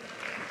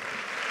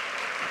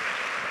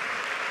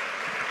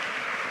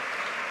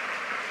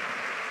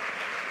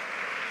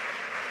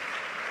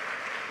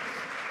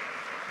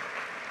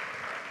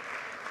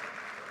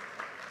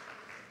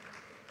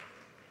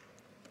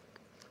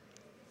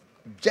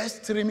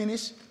 just 3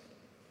 minutes,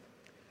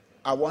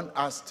 I want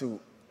us to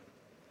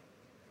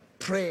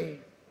pray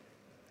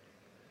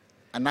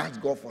and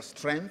ask God for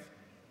strength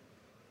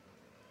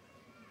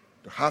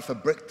to have a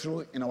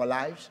breakthrough in our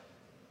lives.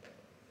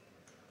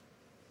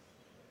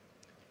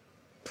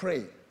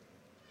 Pray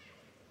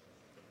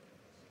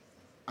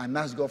and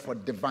ask God for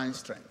divine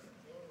strength.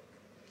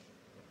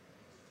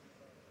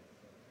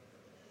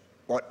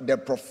 But the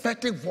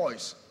prophetic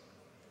voice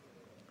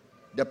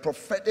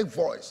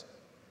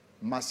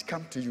must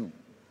come to you.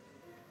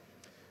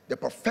 The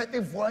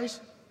prophetic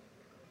voice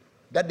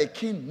that the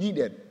king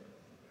needed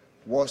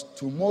was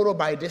tomorrow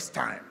by this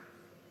time.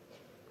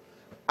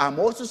 I'm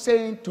also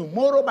saying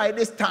tomorrow by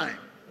this time.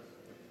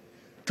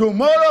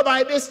 Tomorrow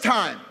by this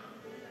time,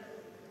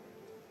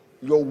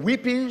 your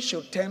weeping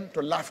should turn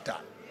to laughter.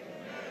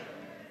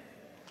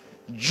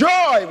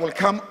 Joy will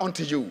come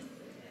unto you.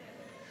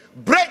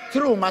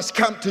 Breakthrough must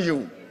come to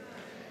you.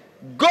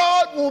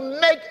 God will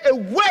make a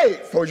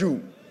way for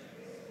you.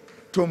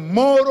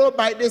 Tomorrow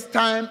by this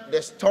time,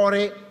 the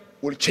story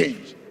will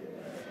change.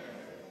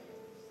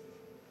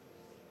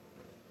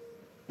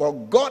 But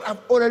God has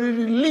already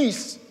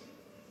released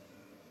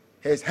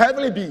his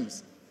heavenly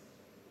beings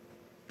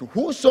to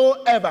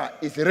whosoever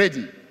is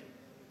ready,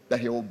 that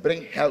he will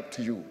bring help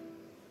to you.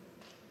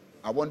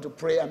 I want to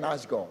pray and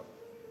ask God.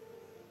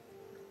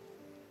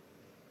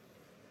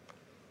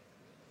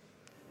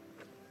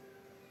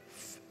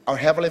 Our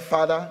Heavenly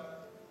Father,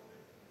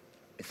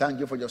 I thank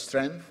you for your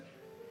strength,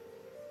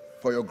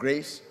 for your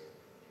grace,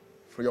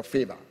 for your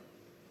favor.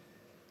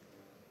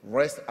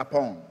 Rest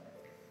upon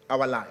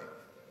our life.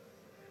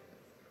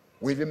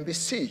 We've been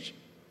besieged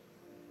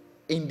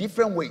in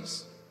different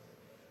ways,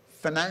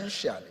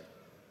 financially,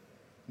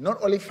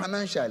 not only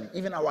financially,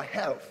 even our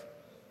health,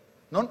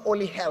 not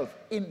only health,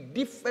 in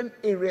different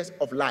areas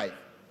of life.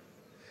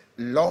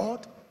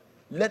 Lord,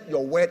 let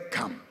your word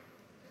come,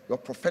 your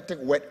prophetic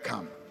word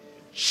come.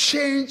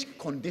 Change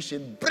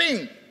condition,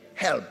 bring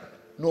help.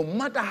 No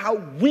matter how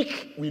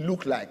weak we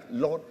look like,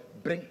 Lord,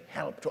 bring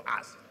help to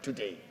us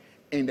today.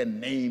 In the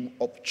name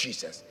of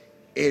Jesus.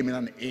 Amen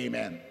and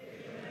amen.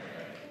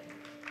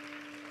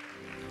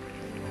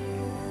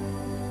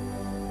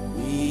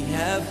 We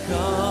have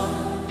come